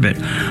Corbett.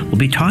 We'll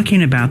be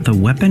talking about the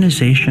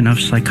weaponization of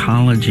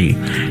psychology.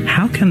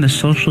 How can the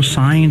social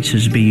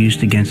sciences be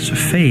used against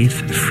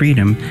faith,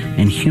 freedom,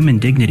 and human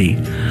dignity?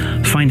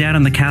 Find out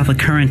on the Catholic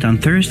Current on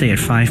Thursday at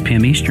 5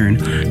 p.m.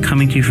 Eastern,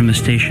 coming to you from the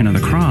Station of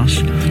the Cross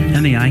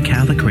and the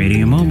iCatholic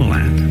Radio mobile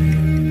app.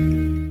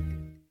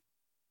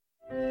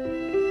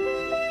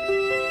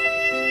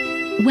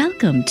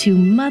 Welcome to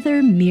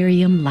Mother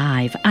Miriam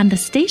Live on the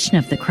Station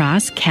of the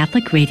Cross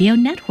Catholic Radio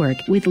Network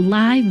with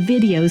live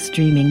video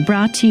streaming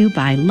brought to you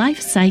by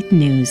LifeSite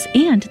News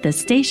and the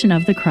Station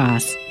of the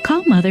Cross.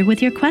 Call Mother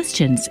with your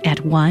questions at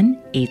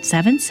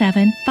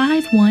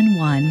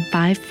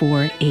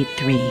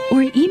 1-877-511-5483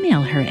 or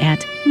email her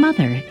at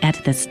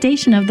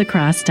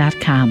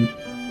mother@thestationofthecross.com.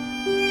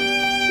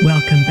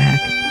 Welcome back,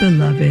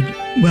 beloved.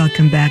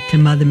 Welcome back to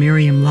Mother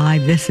Miriam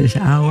Live. This is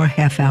our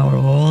half hour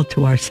all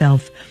to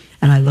ourselves.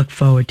 And I look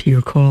forward to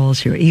your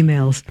calls, your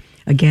emails,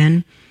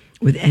 again,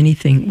 with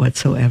anything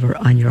whatsoever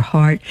on your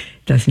heart.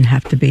 It doesn't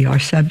have to be our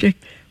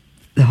subject.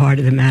 The heart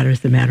of the matter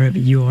is the matter of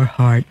your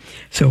heart.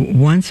 So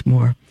once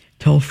more,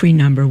 toll-free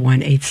number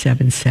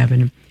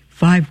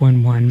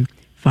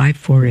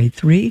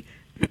 1-877-511-5483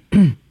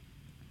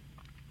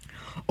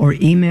 or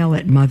email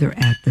at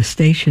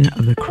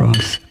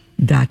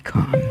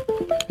mother@thestationofthecross.com.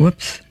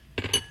 Whoops.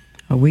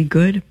 Are we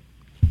good?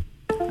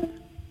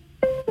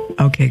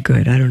 Okay,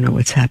 good. I don't know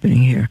what's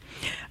happening here.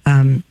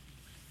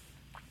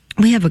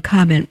 We have a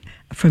comment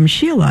from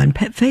Sheila on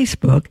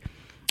Facebook,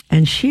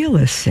 and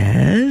Sheila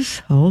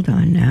says, hold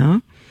on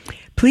now,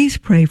 please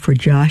pray for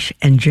Josh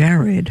and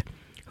Jared,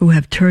 who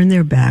have turned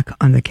their back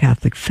on the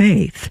Catholic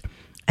faith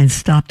and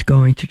stopped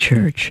going to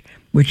church,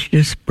 which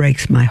just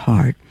breaks my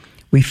heart.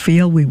 We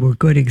feel we were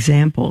good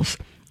examples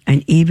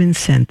and even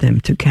sent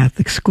them to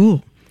Catholic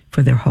school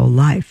for their whole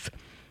life.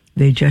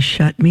 They just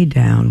shut me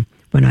down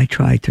when I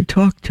tried to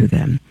talk to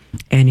them.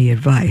 Any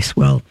advice?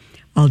 Well,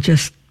 I'll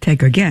just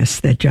take a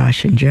guess that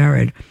Josh and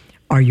Jared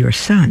are your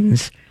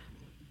sons.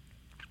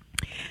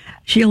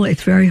 Sheila,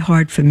 it's very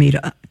hard for me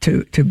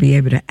to be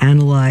able to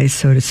analyze,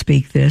 so to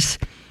speak, this,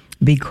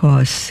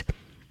 because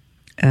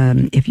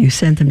if you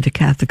sent them to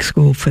Catholic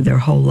school for their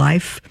whole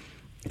life,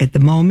 at the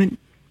moment,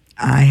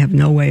 I have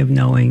no way of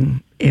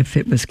knowing if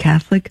it was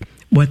Catholic,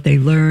 what they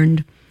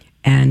learned,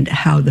 and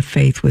how the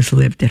faith was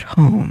lived at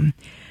home.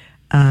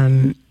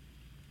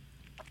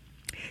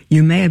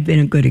 You may have been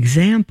a good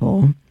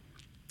example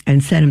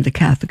and sent them to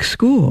Catholic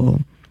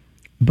school,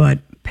 but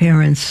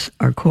parents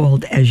are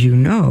called, as you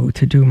know,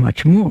 to do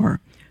much more,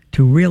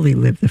 to really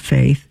live the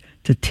faith,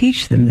 to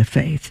teach them the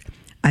faith.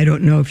 I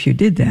don't know if you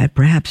did that.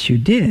 Perhaps you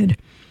did.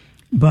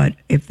 But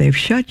if they've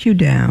shut you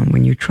down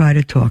when you try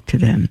to talk to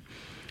them,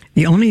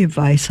 the only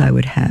advice I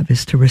would have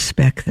is to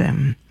respect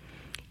them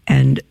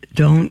and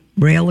don't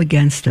rail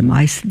against them.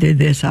 I did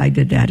this, I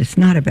did that. It's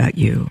not about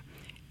you.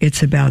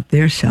 It's about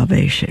their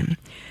salvation.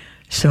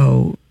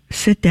 So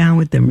sit down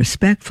with them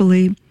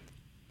respectfully,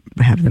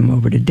 have them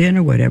over to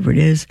dinner, whatever it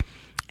is,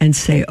 and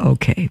say,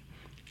 okay,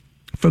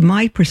 from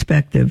my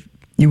perspective,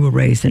 you were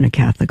raised in a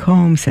Catholic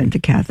home, sent to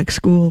Catholic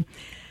school,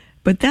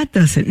 but that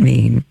doesn't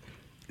mean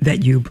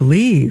that you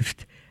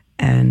believed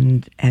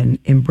and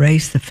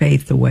embraced the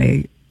faith the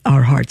way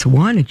our hearts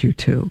wanted you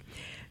to.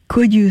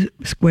 Could you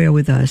square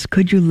with us?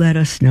 Could you let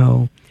us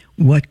know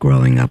what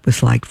growing up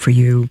was like for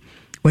you,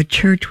 what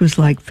church was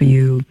like for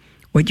you,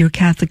 what your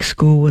Catholic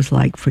school was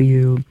like for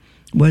you?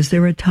 Was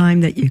there a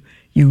time that you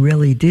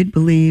really did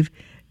believe?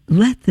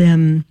 Let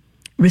them,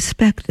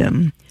 respect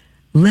them.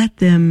 Let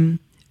them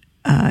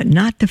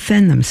not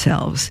defend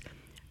themselves,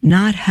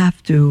 not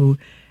have to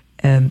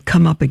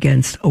come up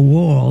against a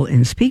wall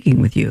in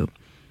speaking with you,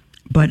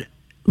 but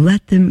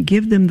let them,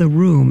 give them the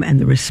room and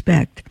the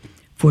respect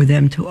for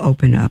them to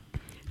open up,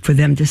 for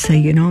them to say,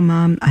 you know,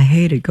 Mom, I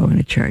hated going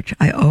to church.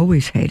 I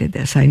always hated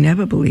this. I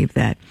never believed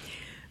that.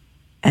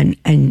 And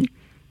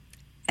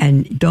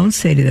don't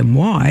say to them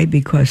why,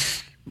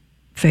 because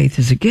faith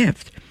is a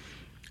gift.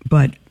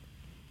 But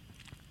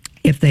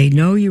if they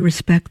know you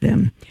respect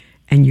them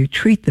and you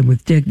treat them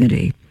with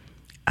dignity,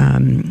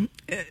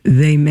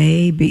 they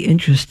may be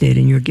interested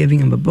in your giving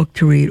them a book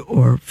to read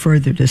or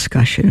further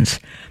discussions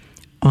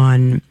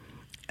on,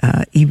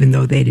 even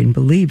though they didn't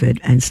believe it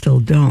and still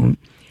don't,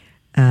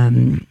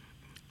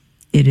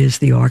 it is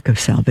the ark of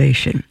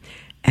salvation.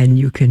 And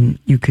you could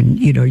give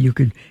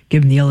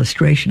them the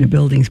illustration of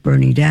buildings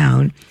burning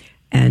down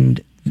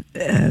and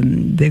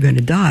they're going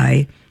to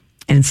die,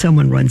 and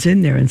someone runs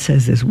in there and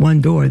says there's one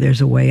door,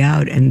 there's a way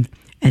out, and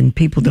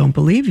people don't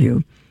believe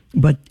you,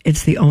 but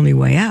it's the only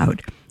way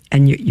out,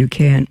 and you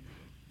can't.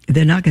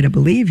 They're not going to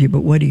believe you.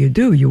 But what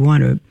do? You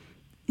want to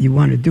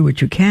do what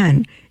you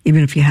can,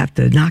 even if you have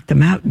to knock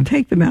them out and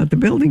take them out the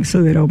building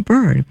so they don't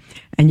burn.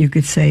 And you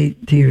could say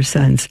to your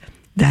sons,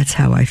 "That's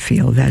how I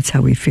feel. That's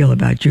how we feel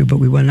about you. But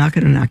we were not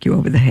going to knock you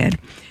over the head."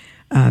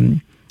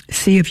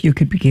 See if you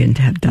could begin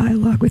to have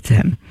dialogue with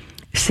them.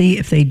 See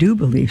if they do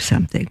believe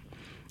something.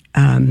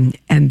 And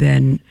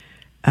then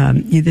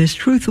There's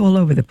truth all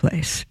over the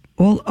place,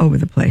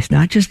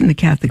 not just in the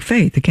Catholic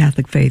faith. The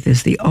Catholic faith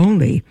is the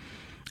only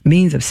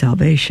means of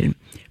salvation,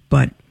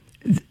 but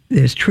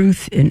there's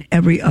truth in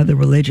every other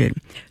religion.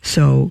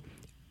 So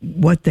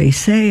what they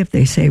say, if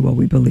they say, well,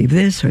 we believe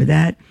this or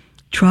that,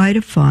 try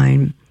to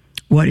find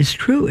what is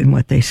true in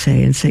what they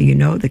say and say,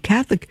 the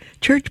Catholic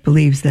Church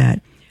believes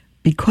that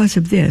because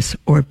of this,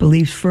 or it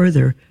believes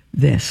further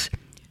this.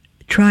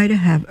 Try to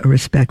have a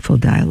respectful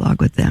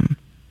dialogue with them.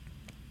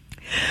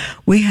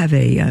 We have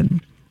a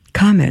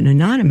comment, an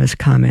anonymous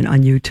comment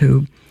on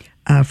YouTube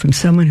from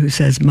someone who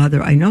says,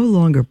 Mother, I no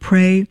longer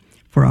pray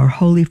for our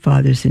Holy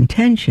Father's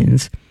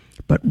intentions,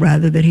 but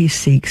rather that he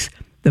seeks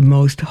the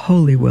most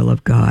holy will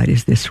of God.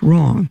 Is this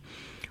wrong?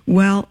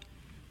 Well,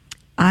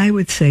 I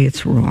would say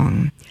it's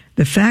wrong.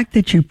 The fact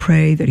that you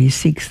pray that he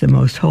seeks the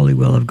most holy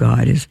will of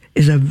God is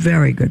a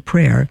very good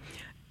prayer.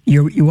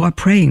 You are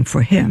praying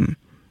for him.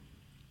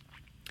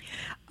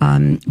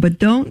 But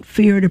don't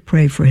fear to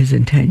pray for his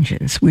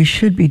intentions. We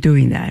should be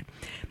doing that.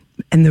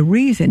 And the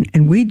reason,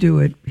 and we do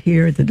it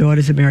here at the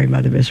Daughters of Mary,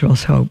 Mother of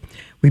Israel's Hope,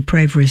 we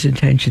pray for his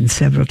intentions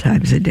several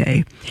times a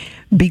day,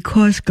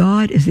 because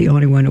God is the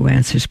only one who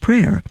answers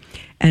prayer.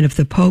 And if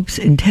the Pope's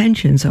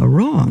intentions are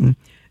wrong,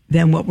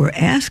 then what we're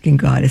asking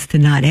God is to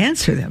not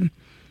answer them.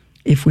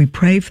 If we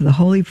pray for the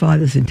Holy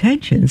Father's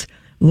intentions,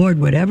 Lord,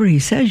 whatever he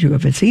says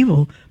if it's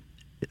evil,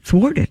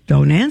 thwart it,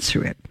 don't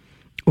answer it.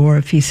 Or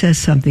if he says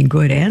something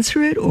good,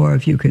 answer it. Or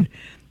if you could,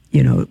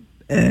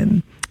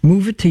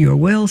 move it to your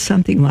will,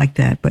 something like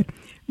that. But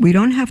we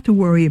don't have to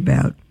worry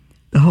about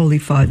the Holy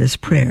Father's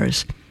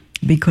prayers,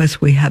 because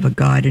we have a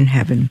God in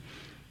heaven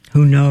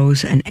who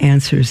knows and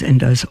answers and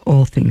does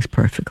all things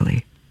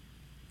perfectly.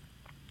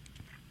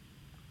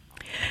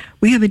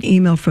 We have an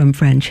email from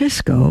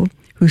Francisco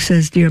who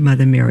says, Dear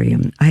Mother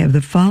Miriam, I have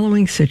the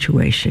following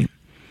situation.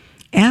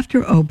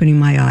 After opening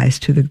my eyes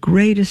to the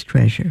greatest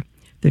treasure,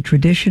 the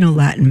traditional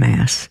Latin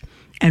Mass,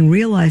 and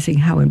realizing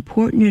how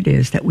important it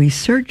is that we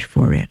search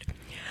for it,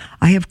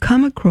 I have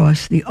come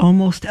across the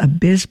almost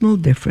abysmal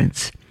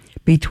difference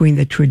between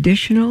the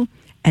traditional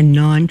and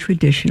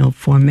non-traditional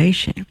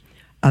formation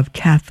of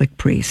Catholic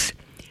priests.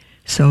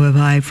 So have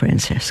I,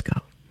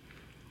 Francisco.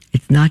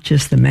 It's not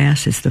just the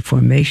Mass, it's the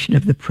formation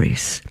of the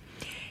priests.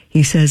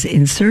 He says,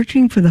 in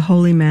searching for the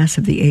Holy Mass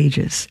of the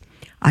ages,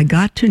 I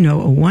got to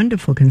know a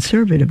wonderful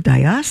conservative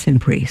diocesan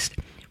priest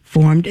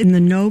formed in the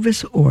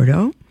Novus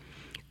Ordo,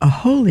 a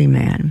holy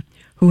man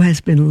who has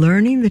been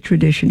learning the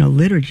traditional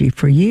liturgy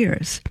for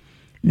years.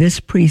 This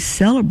priest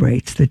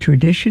celebrates the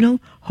traditional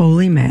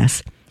Holy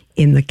Mass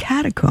in the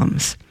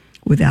catacombs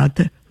without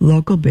the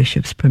local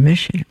bishop's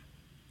permission.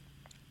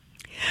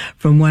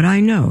 From what I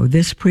know,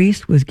 this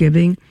priest was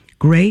giving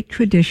great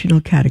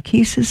traditional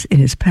catechesis in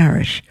his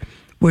parish,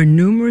 where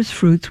numerous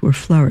fruits were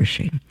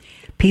flourishing,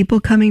 people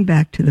coming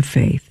back to the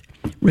faith,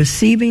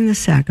 receiving the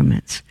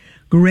sacraments,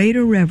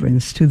 greater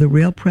reverence to the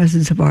real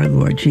presence of our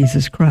Lord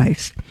Jesus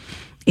Christ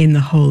in the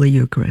Holy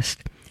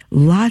Eucharist,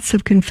 lots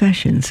of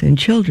confessions, and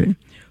children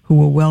who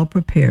were well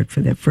prepared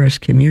for their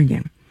first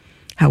communion.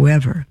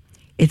 However,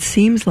 it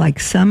seems like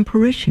some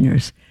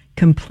parishioners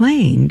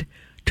complained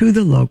to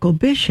the local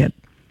bishop.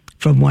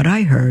 From what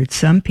I heard,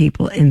 some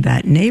people in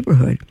that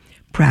neighborhood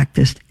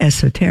practiced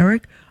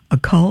esoteric,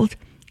 occult,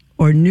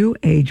 or New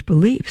Age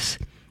beliefs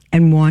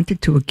and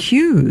wanted to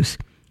accuse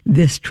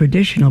this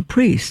traditional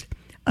priest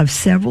of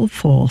several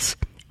false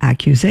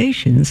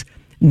accusations,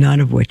 none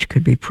of which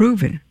could be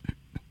proven.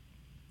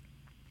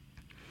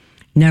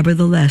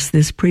 Nevertheless,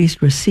 this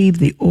priest received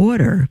the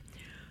order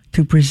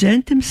to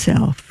present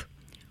himself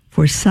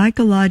for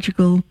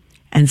psychological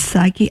and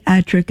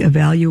psychiatric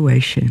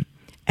evaluation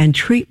and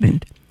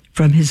treatment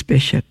from his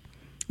bishop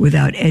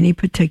without any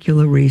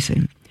particular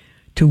reason,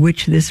 to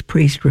which this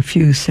priest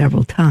refused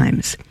several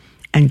times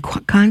and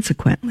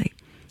consequently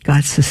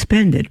got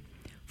suspended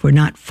for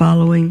not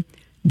following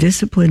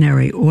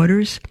disciplinary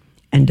orders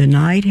and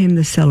denied him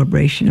the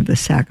celebration of the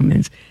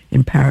sacraments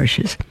in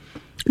parishes.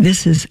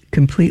 This is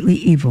completely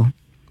evil.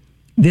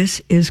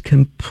 This is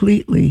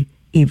completely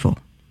evil.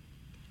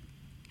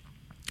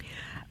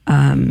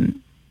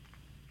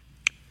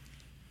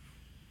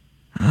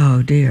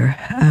 Oh dear.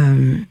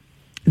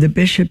 The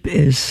bishop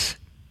is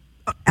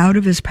out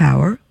of his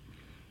power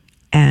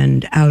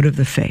and out of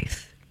the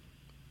faith.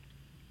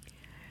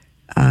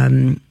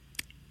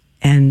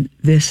 And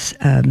this,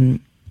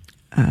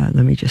 let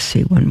me just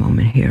see one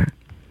moment here.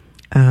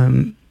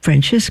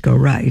 Francisco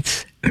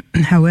writes,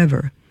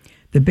 however,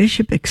 the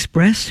bishop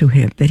expressed to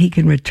him that he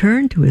can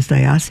return to his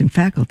diocesan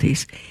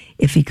faculties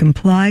if he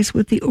complies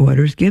with the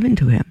orders given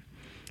to him.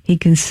 He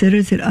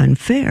considers it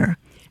unfair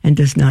and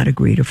does not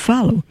agree to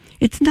follow.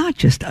 It's not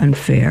just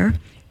unfair,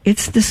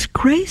 it's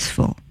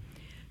disgraceful.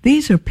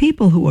 These are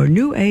people who are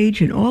New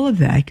Age and all of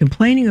that,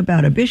 complaining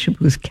about a bishop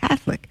who's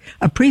Catholic,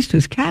 a priest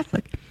who's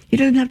Catholic. He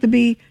doesn't have to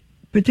be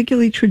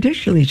particularly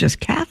traditional, he's just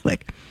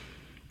Catholic.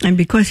 And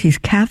because he's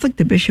Catholic,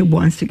 the bishop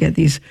wants to get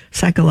these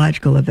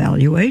psychological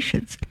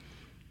evaluations.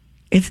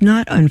 It's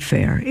not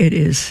unfair. It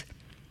is,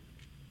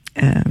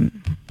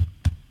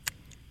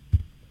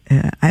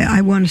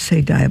 I want to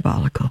say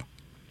diabolical.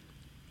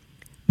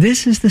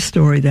 This is the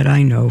story that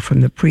I know from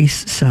the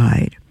priest's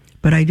side,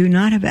 but I do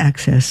not have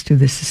access to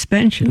the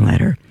suspension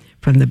letter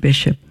from the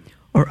bishop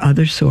or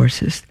other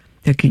sources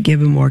that could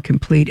give a more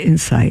complete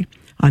insight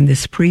on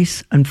this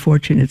priest's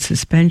unfortunate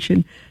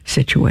suspension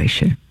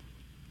situation.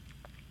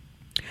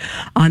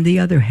 On the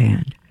other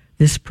hand,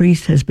 this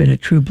priest has been a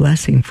true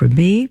blessing for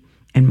me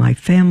and my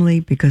family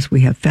because we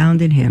have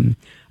found in him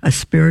a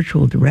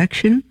spiritual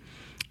direction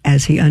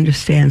as he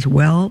understands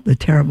well the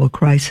terrible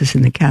crisis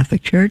in the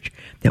Catholic Church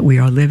that we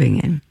are living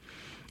in.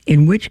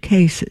 In which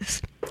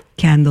cases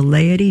can the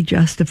laity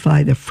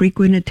justify the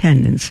frequent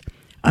attendance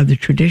of the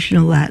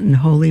traditional Latin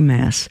Holy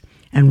Mass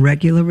and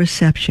regular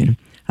reception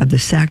of the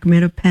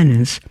Sacrament of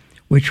Penance,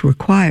 which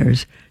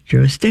requires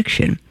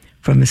jurisdiction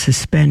from a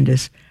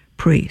suspended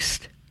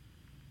priest?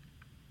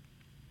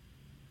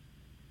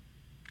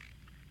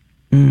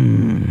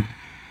 I'll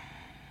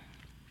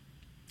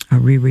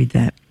reread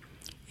that.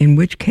 In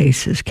which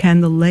cases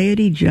can the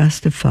laity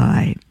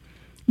justify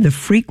the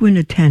frequent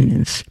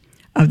attendance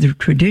of the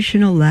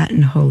traditional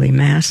Latin Holy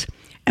Mass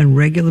and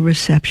regular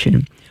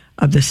reception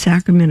of the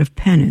Sacrament of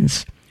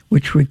Penance,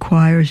 which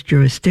requires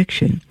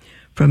jurisdiction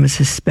from a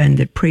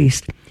suspended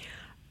priest?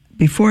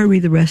 Before I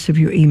read the rest of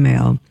your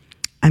email,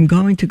 I'm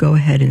going to go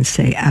ahead and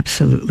say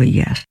absolutely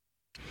yes.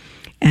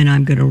 And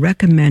I'm going to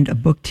recommend a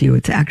book to you.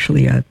 It's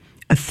actually a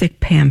thick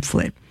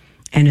pamphlet,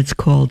 and it's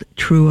called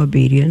True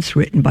Obedience,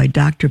 written by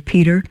Dr.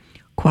 Peter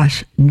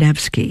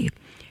Kwasniewski,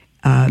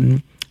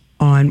 on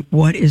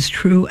what is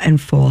true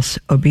and false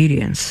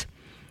obedience.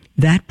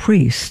 That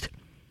priest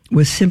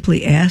was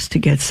simply asked to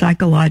get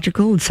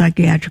psychological and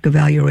psychiatric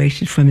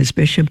evaluations from his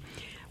bishop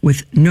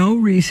with no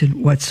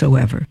reason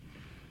whatsoever.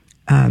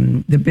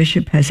 The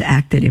bishop has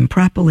acted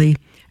improperly,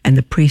 and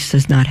the priest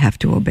does not have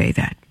to obey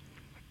that.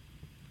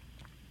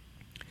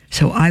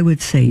 So I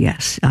would say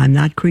yes. I'm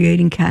not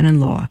creating canon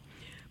law,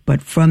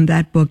 but from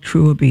that book,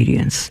 True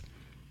Obedience,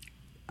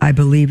 I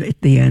believe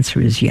the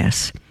answer is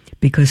yes,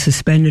 because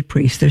suspended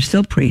priests, they're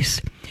still priests.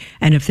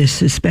 And if they're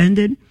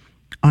suspended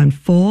on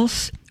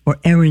false or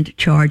errant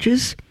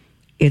charges,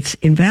 it's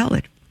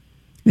invalid.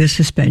 The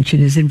suspension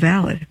is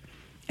invalid,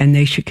 and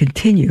they should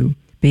continue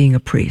being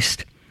a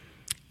priest.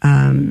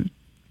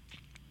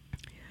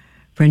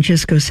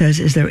 Francisco says,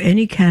 is there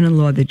any canon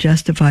law that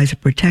justifies or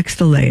protects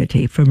the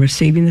laity from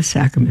receiving the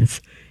sacraments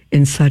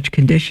in such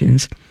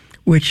conditions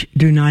which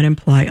do not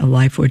imply a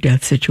life or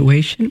death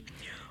situation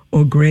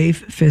or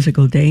grave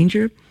physical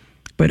danger,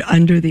 but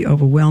under the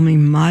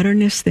overwhelming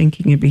modernist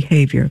thinking and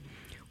behavior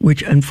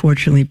which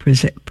unfortunately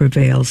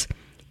prevails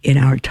in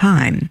our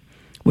time?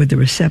 Would the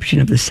reception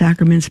of the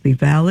sacraments be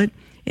valid,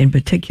 in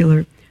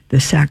particular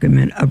the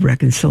sacrament of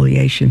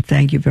reconciliation?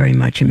 Thank you very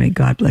much, and may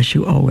God bless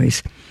you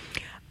always.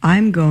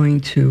 I'm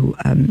going to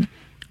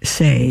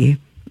say,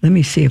 let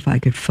me see if I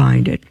could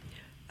find it,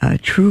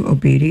 True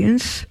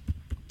Obedience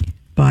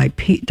by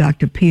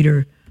Dr.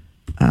 Peter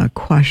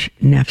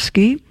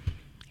Kwasniewski.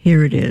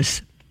 Here it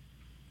is.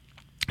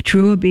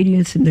 True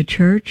Obedience in the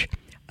Church,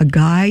 a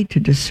guide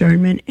to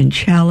discernment in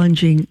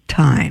challenging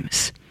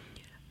times.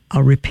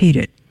 I'll repeat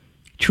it.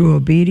 True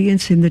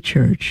Obedience in the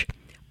Church,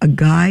 a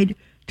guide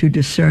to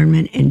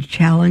discernment in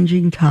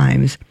challenging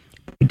times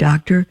by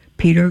Dr.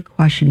 Peter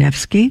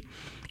Kwasniewski,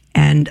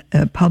 and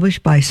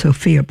published by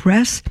Sophia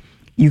Press.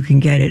 You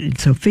can get it in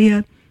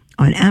Sophia,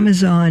 on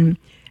Amazon,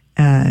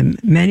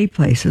 many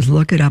places.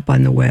 Look it up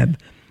on the web.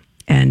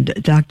 And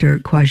Dr.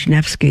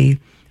 Kwasniewski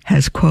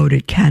has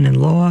quoted canon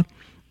law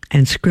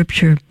and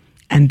scripture,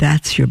 and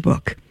that's your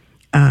book.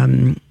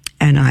 And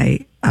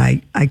I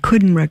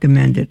couldn't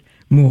recommend it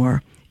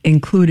more,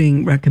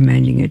 including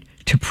recommending it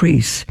to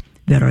priests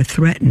that are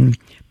threatened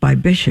by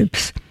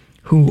bishops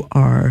who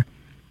are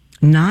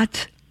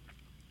not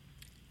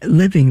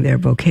living their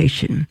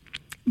vocation,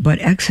 but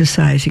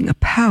exercising a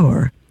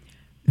power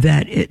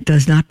that it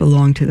does not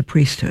belong to the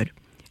priesthood,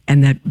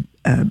 and that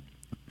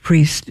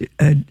priest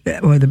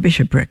or the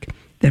bishopric,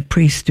 that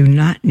priests do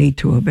not need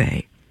to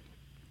obey.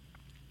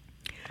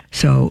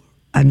 So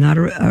I'm not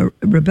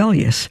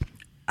rebellious.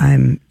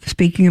 I'm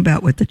speaking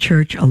about what the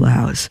church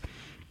allows.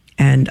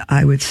 And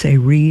I would say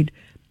read,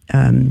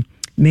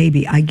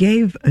 maybe, I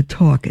gave a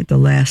talk at the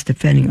last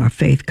Defending Our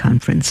Faith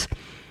conference.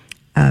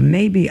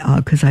 Maybe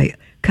because I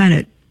kind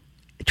of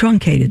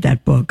truncated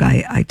that book.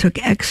 I took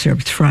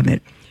excerpts from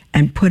it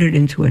and put it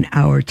into an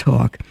hour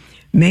talk.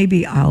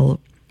 Maybe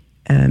I'll,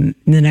 in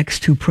the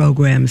next two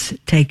programs,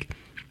 take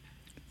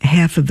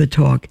half of the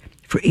talk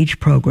for each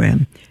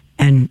program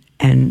and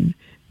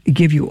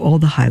give you all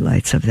the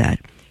highlights of that.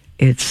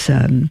 It's,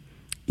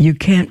 you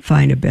can't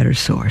find a better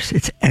source.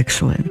 It's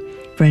excellent.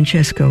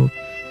 Francesco,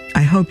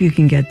 I hope you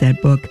can get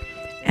that book.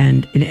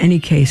 And in any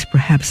case,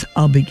 perhaps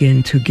I'll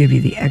begin to give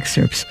you the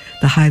excerpts,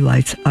 the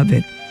highlights of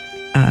it,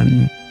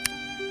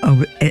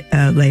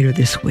 later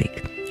this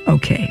week.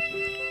 Okay.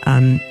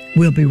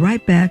 We'll be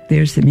right back.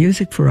 There's the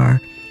music for our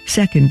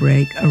second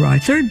break, or our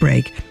third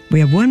break. We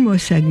have one more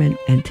segment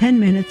and 10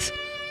 minutes.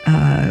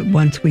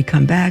 Once we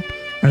come back,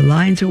 our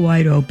lines are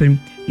wide open.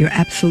 You're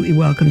absolutely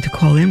welcome to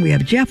call in. We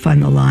have Jeff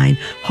on the line.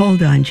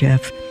 Hold on,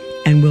 Jeff.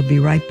 And we'll be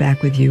right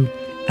back with you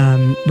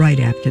right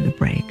after the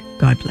break.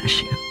 God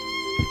bless you.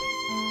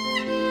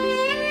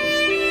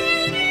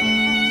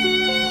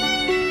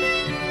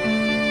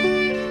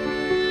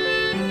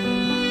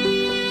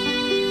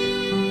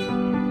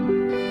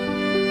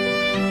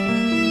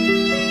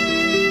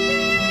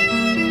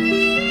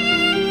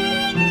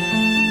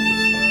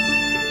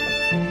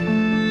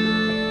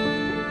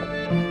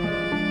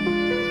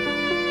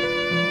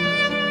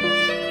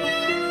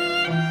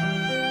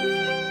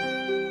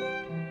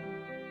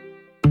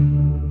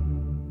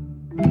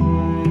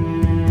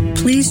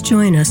 Please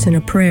join us in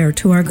a prayer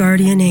to our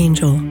guardian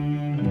angel.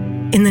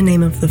 In the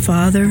name of the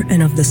Father,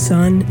 and of the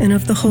Son, and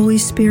of the Holy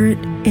Spirit,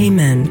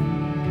 amen.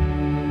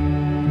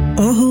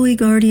 O holy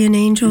guardian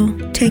angel,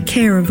 take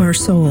care of our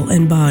soul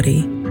and body.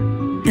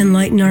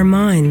 Enlighten our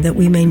mind that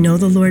we may know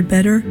the Lord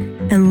better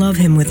and love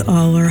him with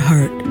all our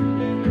heart.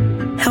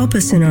 Help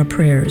us in our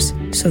prayers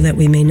so that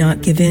we may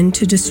not give in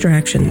to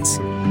distractions.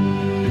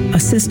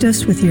 Assist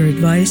us with your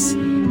advice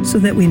so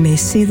that we may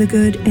see the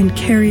good and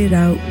carry it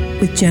out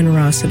with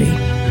generosity.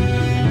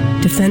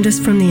 Defend us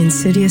from the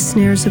insidious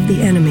snares of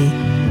the enemy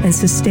and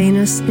sustain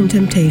us in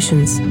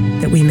temptations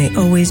that we may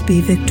always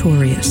be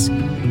victorious.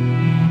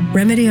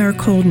 Remedy our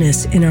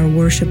coldness in our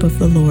worship of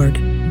the Lord.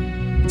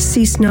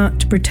 Cease not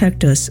to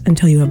protect us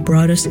until you have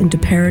brought us into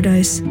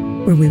paradise,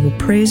 where we will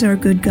praise our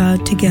good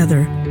God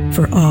together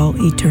for all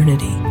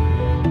eternity.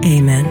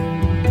 Amen.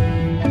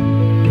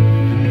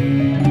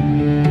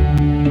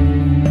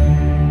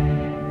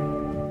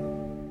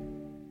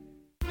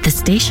 The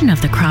Station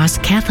of the Cross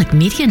Catholic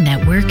Media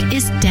Network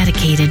is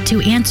dedicated to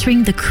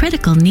answering the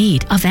critical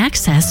need of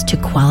access to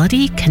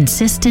quality,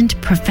 consistent,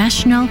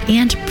 professional,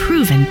 and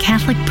proven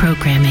Catholic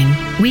programming.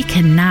 We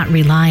cannot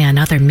rely on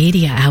other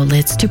media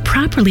outlets to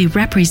properly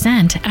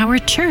represent our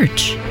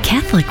Church.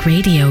 Catholic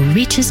Radio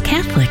reaches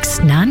Catholics,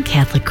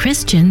 non-Catholic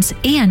Christians,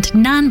 and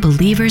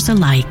non-believers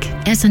alike.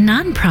 As a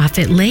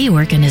nonprofit lay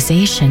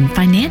organization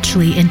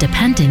financially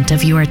independent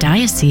of your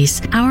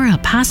diocese, our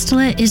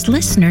apostolate is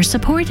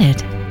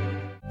listener-supported.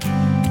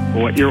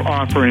 What you're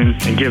offering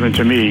and giving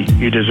to me,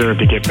 you deserve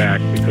to get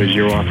back, because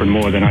you're offering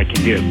more than I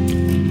can give.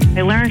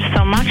 I learned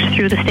so much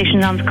through the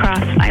Station on the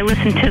Cross. I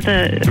listen to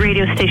the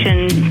radio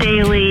station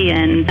daily,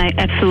 and I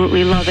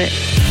absolutely love it.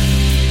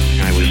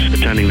 I was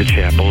attending the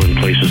chapel and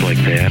places like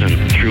that,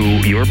 and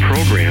through your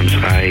programs,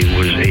 I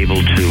was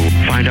able to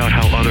find out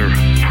how other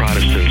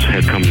Protestants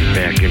had come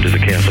back into the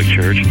Catholic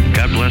Church.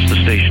 God bless the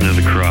Station of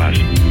the Cross.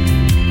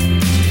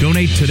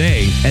 Donate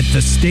today at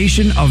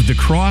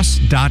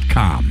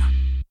thestationofthecross.com.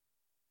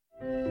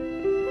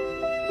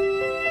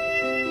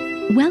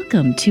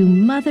 Welcome to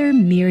Mother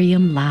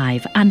Miriam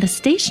Live on the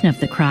Station of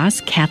the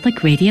Cross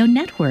Catholic Radio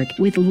Network,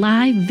 with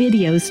live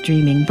video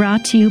streaming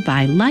brought to you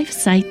by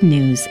LifeSite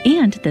News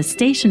and the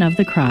Station of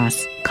the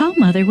Cross. Call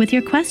Mother with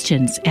your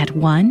questions at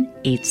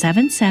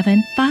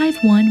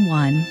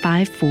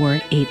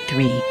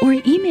 1-877-511-5483 or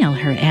email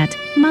her at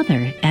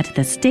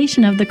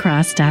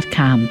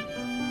mother@thestationofthecross.com.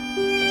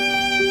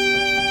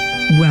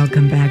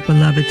 Welcome back,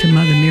 beloved, to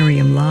Mother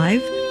Miriam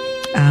Live.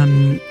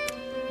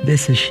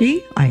 This is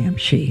she, I am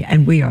she,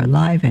 and we are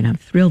live, and I'm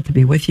thrilled to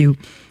be with you.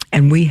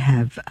 And we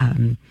have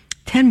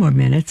 10 more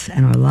minutes,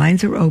 and our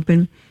lines are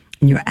open,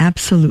 and you're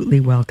absolutely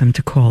welcome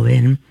to call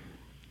in.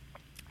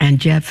 And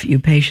Jeff, you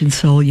patient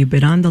soul, you've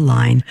been on the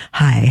line.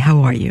 Hi,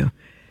 how are you?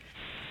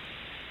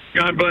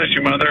 God bless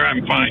you, Mother.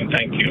 I'm fine,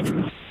 thank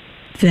you.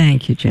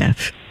 Thank you,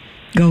 Jeff.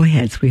 Go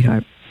ahead,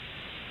 sweetheart.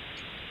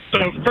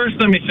 So first,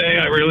 let me say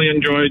I really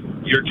enjoyed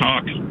your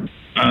talk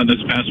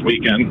this past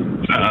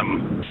weekend.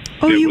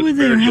 You were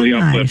there. How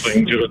nice.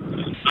 Uplifting to it.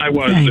 I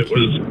was. Thank it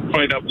was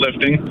quite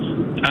uplifting.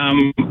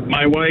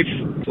 My wife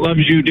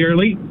loves you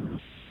dearly,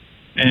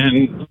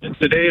 and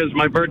today is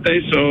my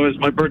birthday, so as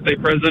my birthday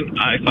present,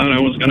 I thought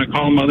I was going to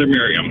call Mother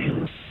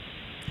Miriam.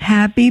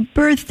 Happy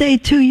birthday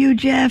to you,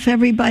 Jeff.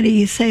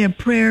 Everybody say a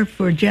prayer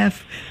for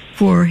Jeff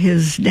for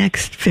his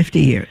next 50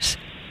 years.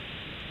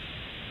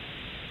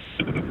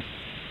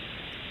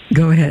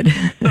 Go ahead.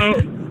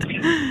 So,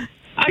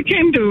 I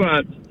came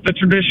to the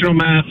traditional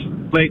Mass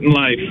late in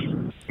life,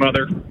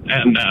 Mother,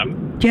 and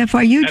Jeff,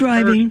 are you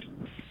driving? First,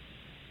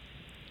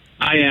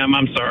 I am.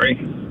 I'm sorry.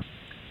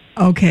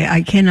 Okay,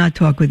 I cannot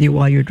talk with you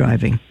while you're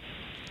driving.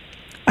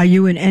 Are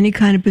you in any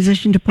kind of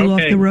position to pull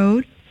off the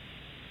road?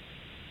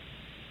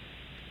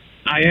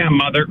 I am,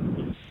 Mother.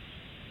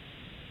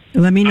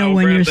 Let me know I'll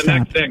when grab you're the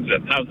stopped. next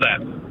exit. How's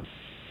that?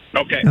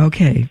 Okay.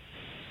 Okay.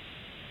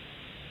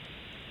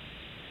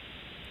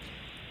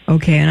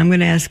 Okay, and I'm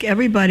going to ask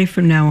everybody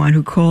from now on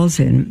who calls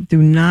in,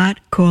 do not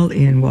call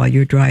in while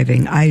you're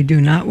driving. I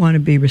do not want to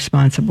be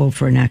responsible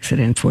for an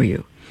accident for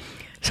you.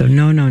 So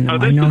no. I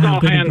know how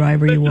good a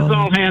driver you are. This is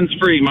all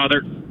hands-free,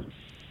 Mother.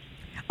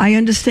 I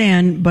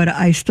understand, but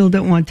I still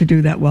don't want to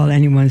do that while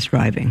anyone's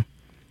driving.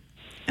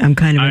 I'm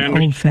kind of an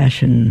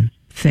old-fashioned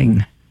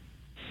thing.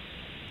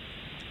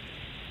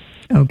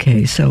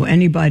 Okay, so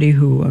anybody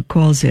who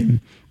calls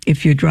in,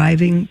 if you're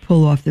driving,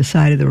 pull off the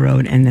side of the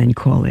road and then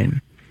call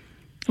in.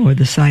 Or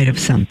the side of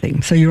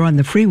something. So you're on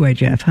the freeway,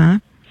 Jeff, huh?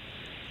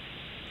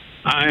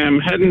 I am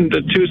heading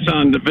to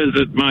Tucson to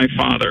visit my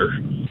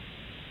father.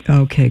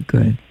 Okay,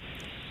 good.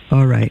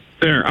 All right.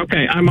 There.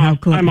 Okay, I'm off.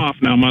 I'm off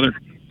now, Mother.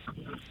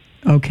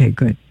 Okay,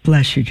 good.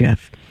 Bless you,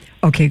 Jeff.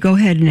 Okay, go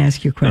ahead and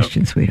ask your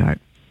question, sweetheart.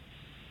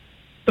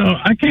 So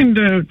I came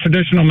to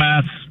traditional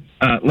Mass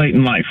late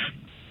in life.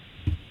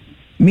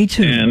 Me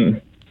too.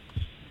 And,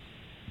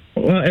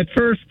 well, at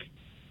first,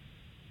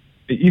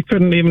 you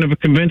couldn't even have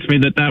convinced me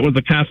that was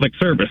a Catholic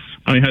service.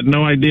 I had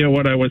no idea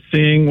what I was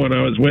seeing, what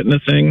I was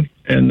witnessing.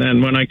 And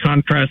then when I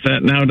contrast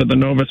that now to the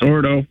Novus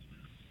Ordo,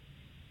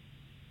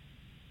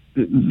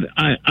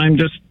 I'm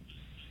just,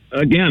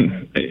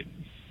 again,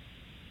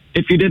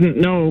 if you didn't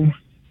know,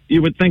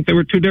 you would think there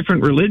were two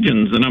different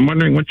religions. And I'm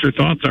wondering what your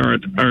thoughts are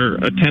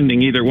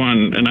attending either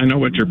one. And I know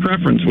what your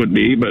preference would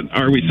be, but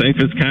are we safe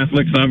as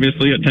Catholics,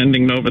 obviously,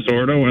 attending Novus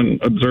Ordo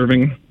and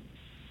observing?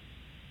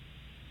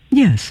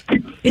 Yes,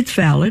 it's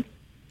valid.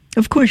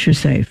 Of course you're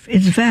safe.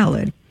 It's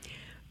valid.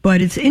 But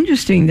it's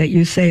interesting that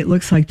you say it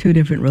looks like two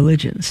different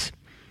religions.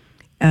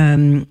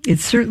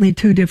 It's certainly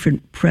two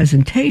different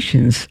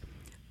presentations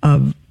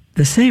of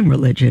the same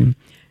religion,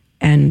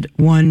 and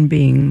one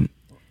being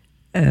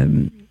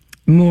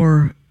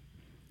more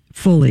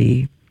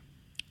fully,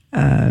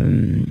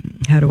 adhered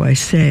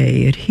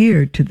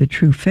to the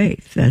true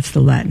faith. That's the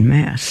Latin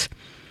Mass.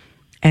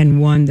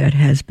 And one that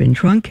has been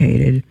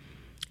truncated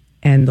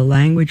and the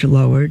language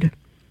lowered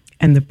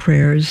and the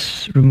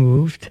prayers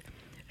removed,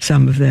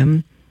 some of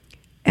them,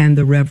 and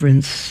the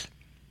reverence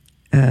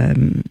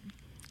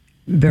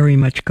very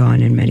much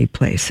gone in many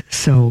places.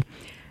 So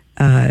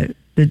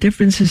the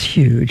difference is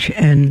huge.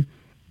 And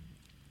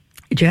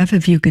Jeff,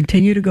 if you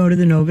continue to go to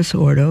the Novus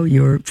Ordo,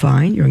 you're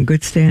fine. You're in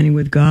good standing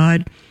with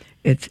God.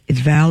 It's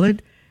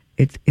valid.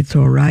 It's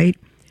all right.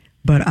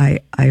 But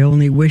I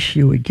only wish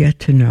you would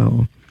get to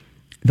know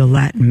the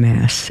Latin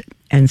Mass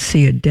and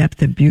see a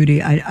depth of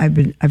beauty.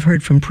 I've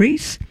heard from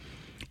priests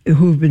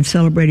who've been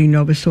celebrating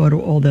Novus Ordo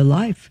all their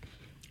life,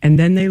 and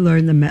then they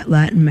learn the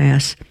Latin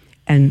Mass,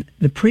 and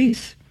the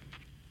priest,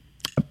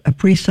 a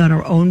priest on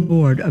our own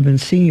board, a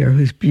Monsignor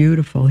who's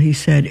beautiful, he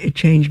said, it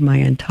changed my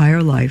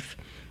entire life.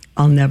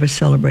 I'll never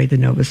celebrate the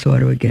Novus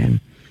Ordo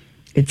again.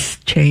 It's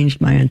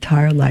changed my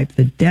entire life.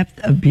 The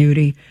depth of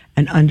beauty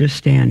and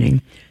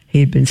understanding.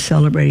 He had been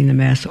celebrating the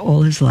Mass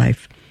all his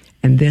life,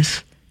 and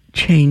this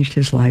changed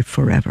his life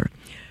forever.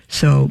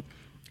 So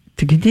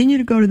to continue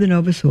to go to the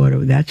Novus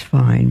Ordo, that's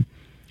fine.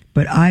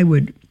 But I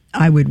would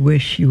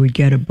wish you would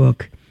get a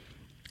book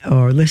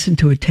or listen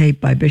to a tape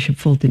by Bishop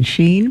Fulton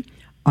Sheen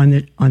on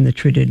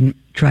the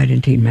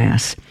Tridentine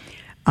Mass.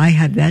 I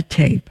had that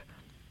tape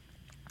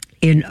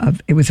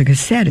it was a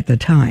cassette at the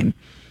time.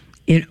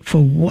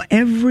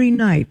 Every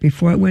night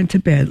before I went to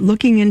bed,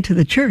 looking into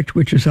the church,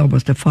 which was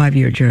almost a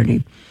 5-year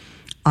journey,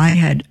 I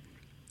had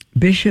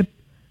Bishop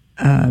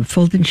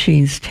Fulton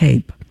Sheen's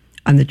tape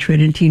on the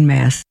Tridentine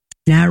Mass,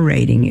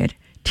 narrating it,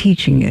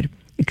 teaching it,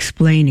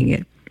 explaining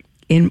it,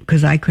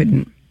 because I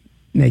couldn't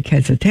make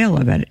heads or tail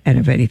of it and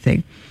of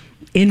anything,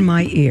 in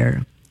my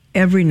ear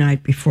every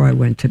night before I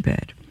went to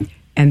bed.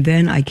 And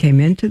then I came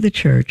into the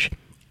church,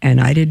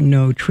 and I didn't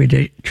know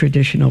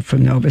traditional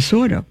from Novus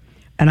Ordo.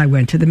 And I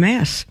went to the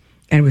Mass,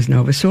 and it was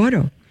Novus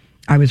Ordo.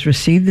 I was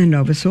received in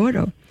Novus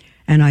Ordo.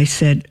 And I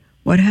said,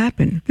 what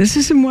happened? This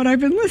isn't what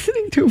I've been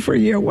listening to for a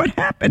year. What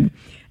happened?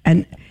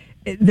 And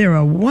there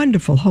are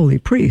wonderful holy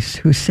priests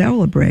who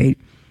celebrate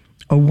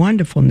a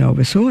wonderful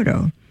Novus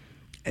Ordo.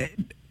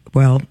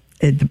 Well,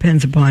 it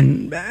depends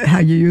upon how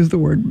you use the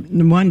word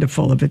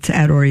wonderful. If it's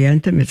ad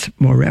orientem, it's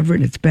more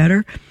reverent, it's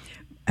better.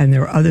 And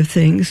there are other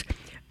things.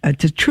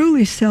 To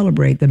truly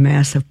celebrate the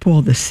Mass of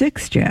Paul VI,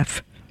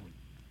 Jeff,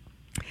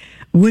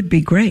 would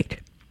be great,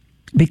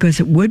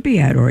 because it would be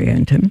ad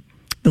orientem,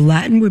 the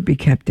Latin would be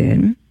kept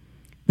in,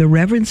 the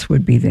reverence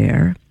would be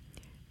there,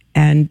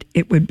 and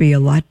it would be a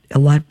lot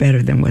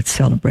better than what's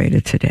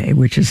celebrated today,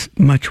 which is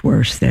much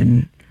worse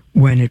than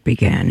when it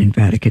began in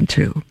Vatican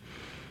II.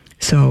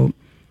 So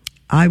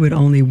I would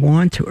only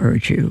want to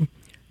urge you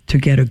to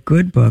get a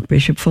good book,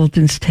 Bishop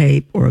Fulton's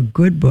tape, or a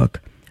good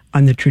book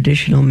on the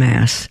traditional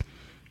Mass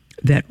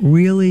that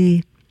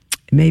really,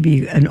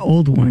 maybe an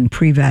old one,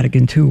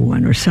 pre-Vatican II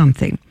one or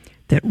something,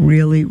 that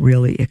really,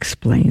 really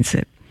explains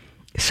it,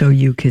 so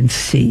you can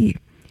see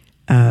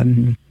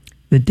the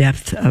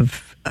depth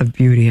of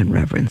beauty and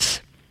reverence.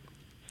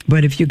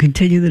 But if you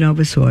continue the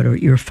Novus Ordo,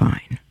 you're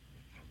fine.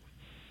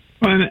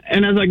 Well,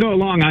 and as I go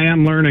along, I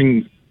am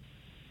learning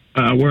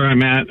where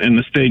I'm at in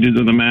the stages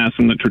of the Mass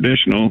and the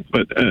traditional.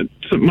 But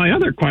so my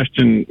other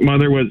question,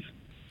 Mother, was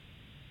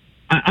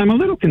I'm a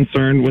little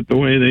concerned with the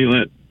way they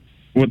let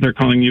what they're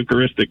calling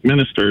Eucharistic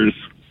ministers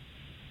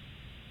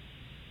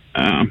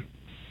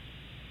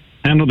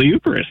handle the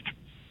Eucharist.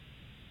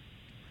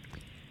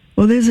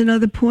 Well, there's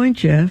another point,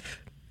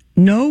 Jeff.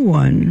 No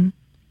one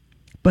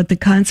but the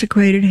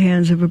consecrated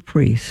hands of a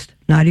priest,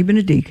 not even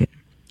a deacon,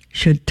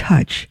 should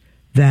touch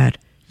that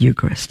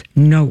Eucharist.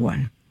 No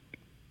one.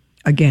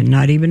 Again,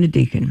 not even a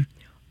deacon.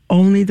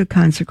 Only the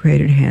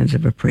consecrated hands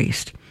of a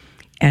priest.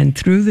 And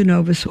through the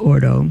Novus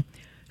Ordo,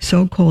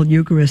 so-called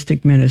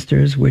Eucharistic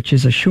ministers, which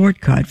is a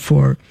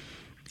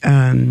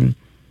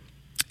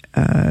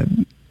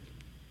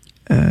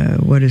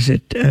what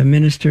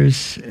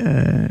Ministers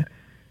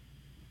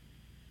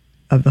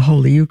of the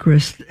Holy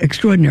Eucharist,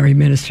 Extraordinary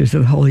Ministers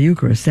of the Holy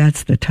Eucharist,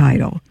 that's the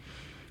title,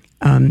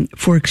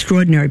 for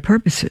extraordinary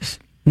purposes,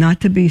 not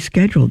to be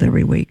scheduled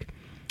every week.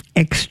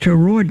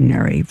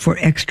 Extraordinary, for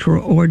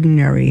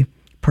extraordinary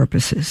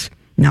purposes,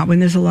 not when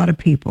there's a lot of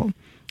people.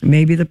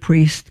 Maybe the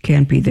priest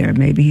can't be there,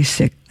 maybe he's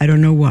sick, I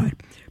don't know what,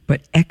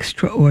 but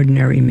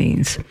extraordinary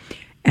means.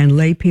 And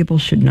lay people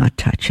should not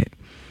touch it.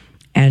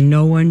 And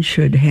no one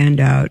should hand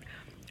out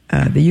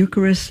the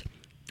Eucharist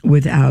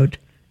without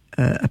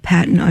a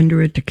patent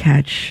under it to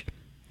catch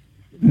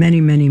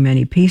many, many,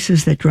 many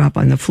pieces that drop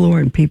on the floor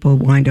and people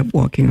wind up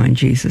walking on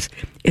Jesus.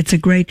 It's a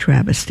great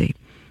travesty.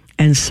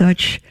 And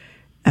such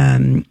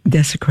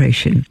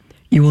desecration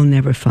you will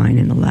never find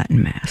in the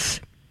Latin Mass.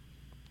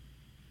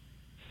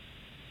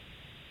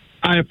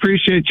 I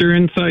appreciate your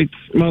insights,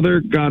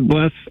 Mother. God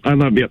bless. I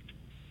love you.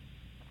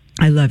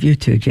 I love you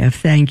too, Jeff.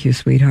 Thank you,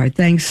 sweetheart.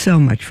 Thanks so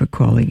much for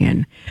calling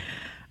in.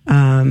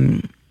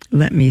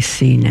 Let me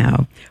see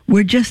now.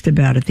 We're just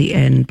about at the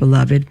end,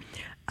 beloved.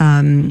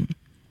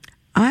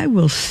 I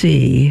will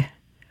see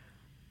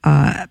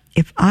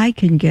if I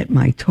can get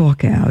my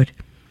talk out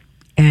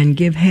and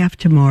give half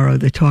tomorrow,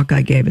 the talk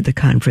I gave at the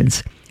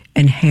conference,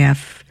 and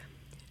half,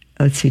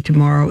 let's see,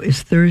 tomorrow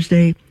is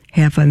Thursday,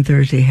 half on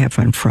Thursday, half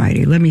on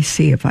Friday. Let me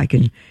see if I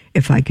can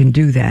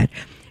do that.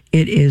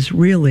 It is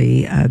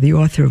really, the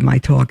author of my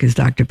talk is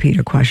Dr.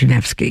 Peter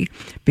Kwasniewski,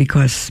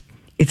 because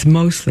it's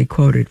mostly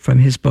quoted from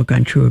his book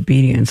on true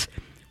obedience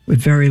with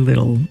very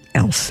little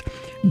else.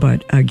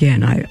 But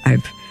again,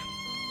 I've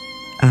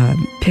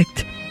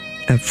picked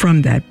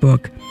from that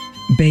book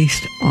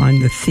based on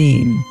the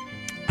theme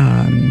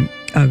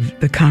of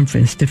the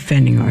conference,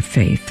 Defending Our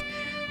Faith.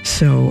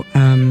 So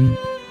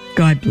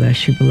God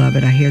bless you,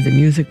 beloved. I hear the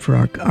music for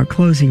our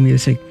closing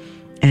music,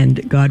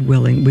 and God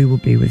willing, we will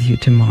be with you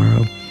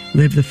tomorrow.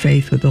 Live the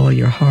faith with all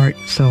your heart,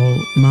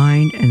 soul,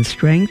 mind, and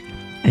strength,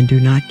 and do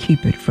not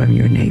keep it from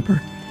your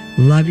neighbor.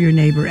 Love your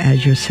neighbor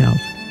as yourself.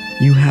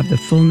 You have the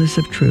fullness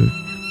of truth.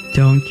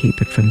 Don't keep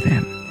it from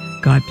them.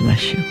 God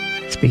bless you.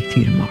 Speak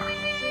to you tomorrow.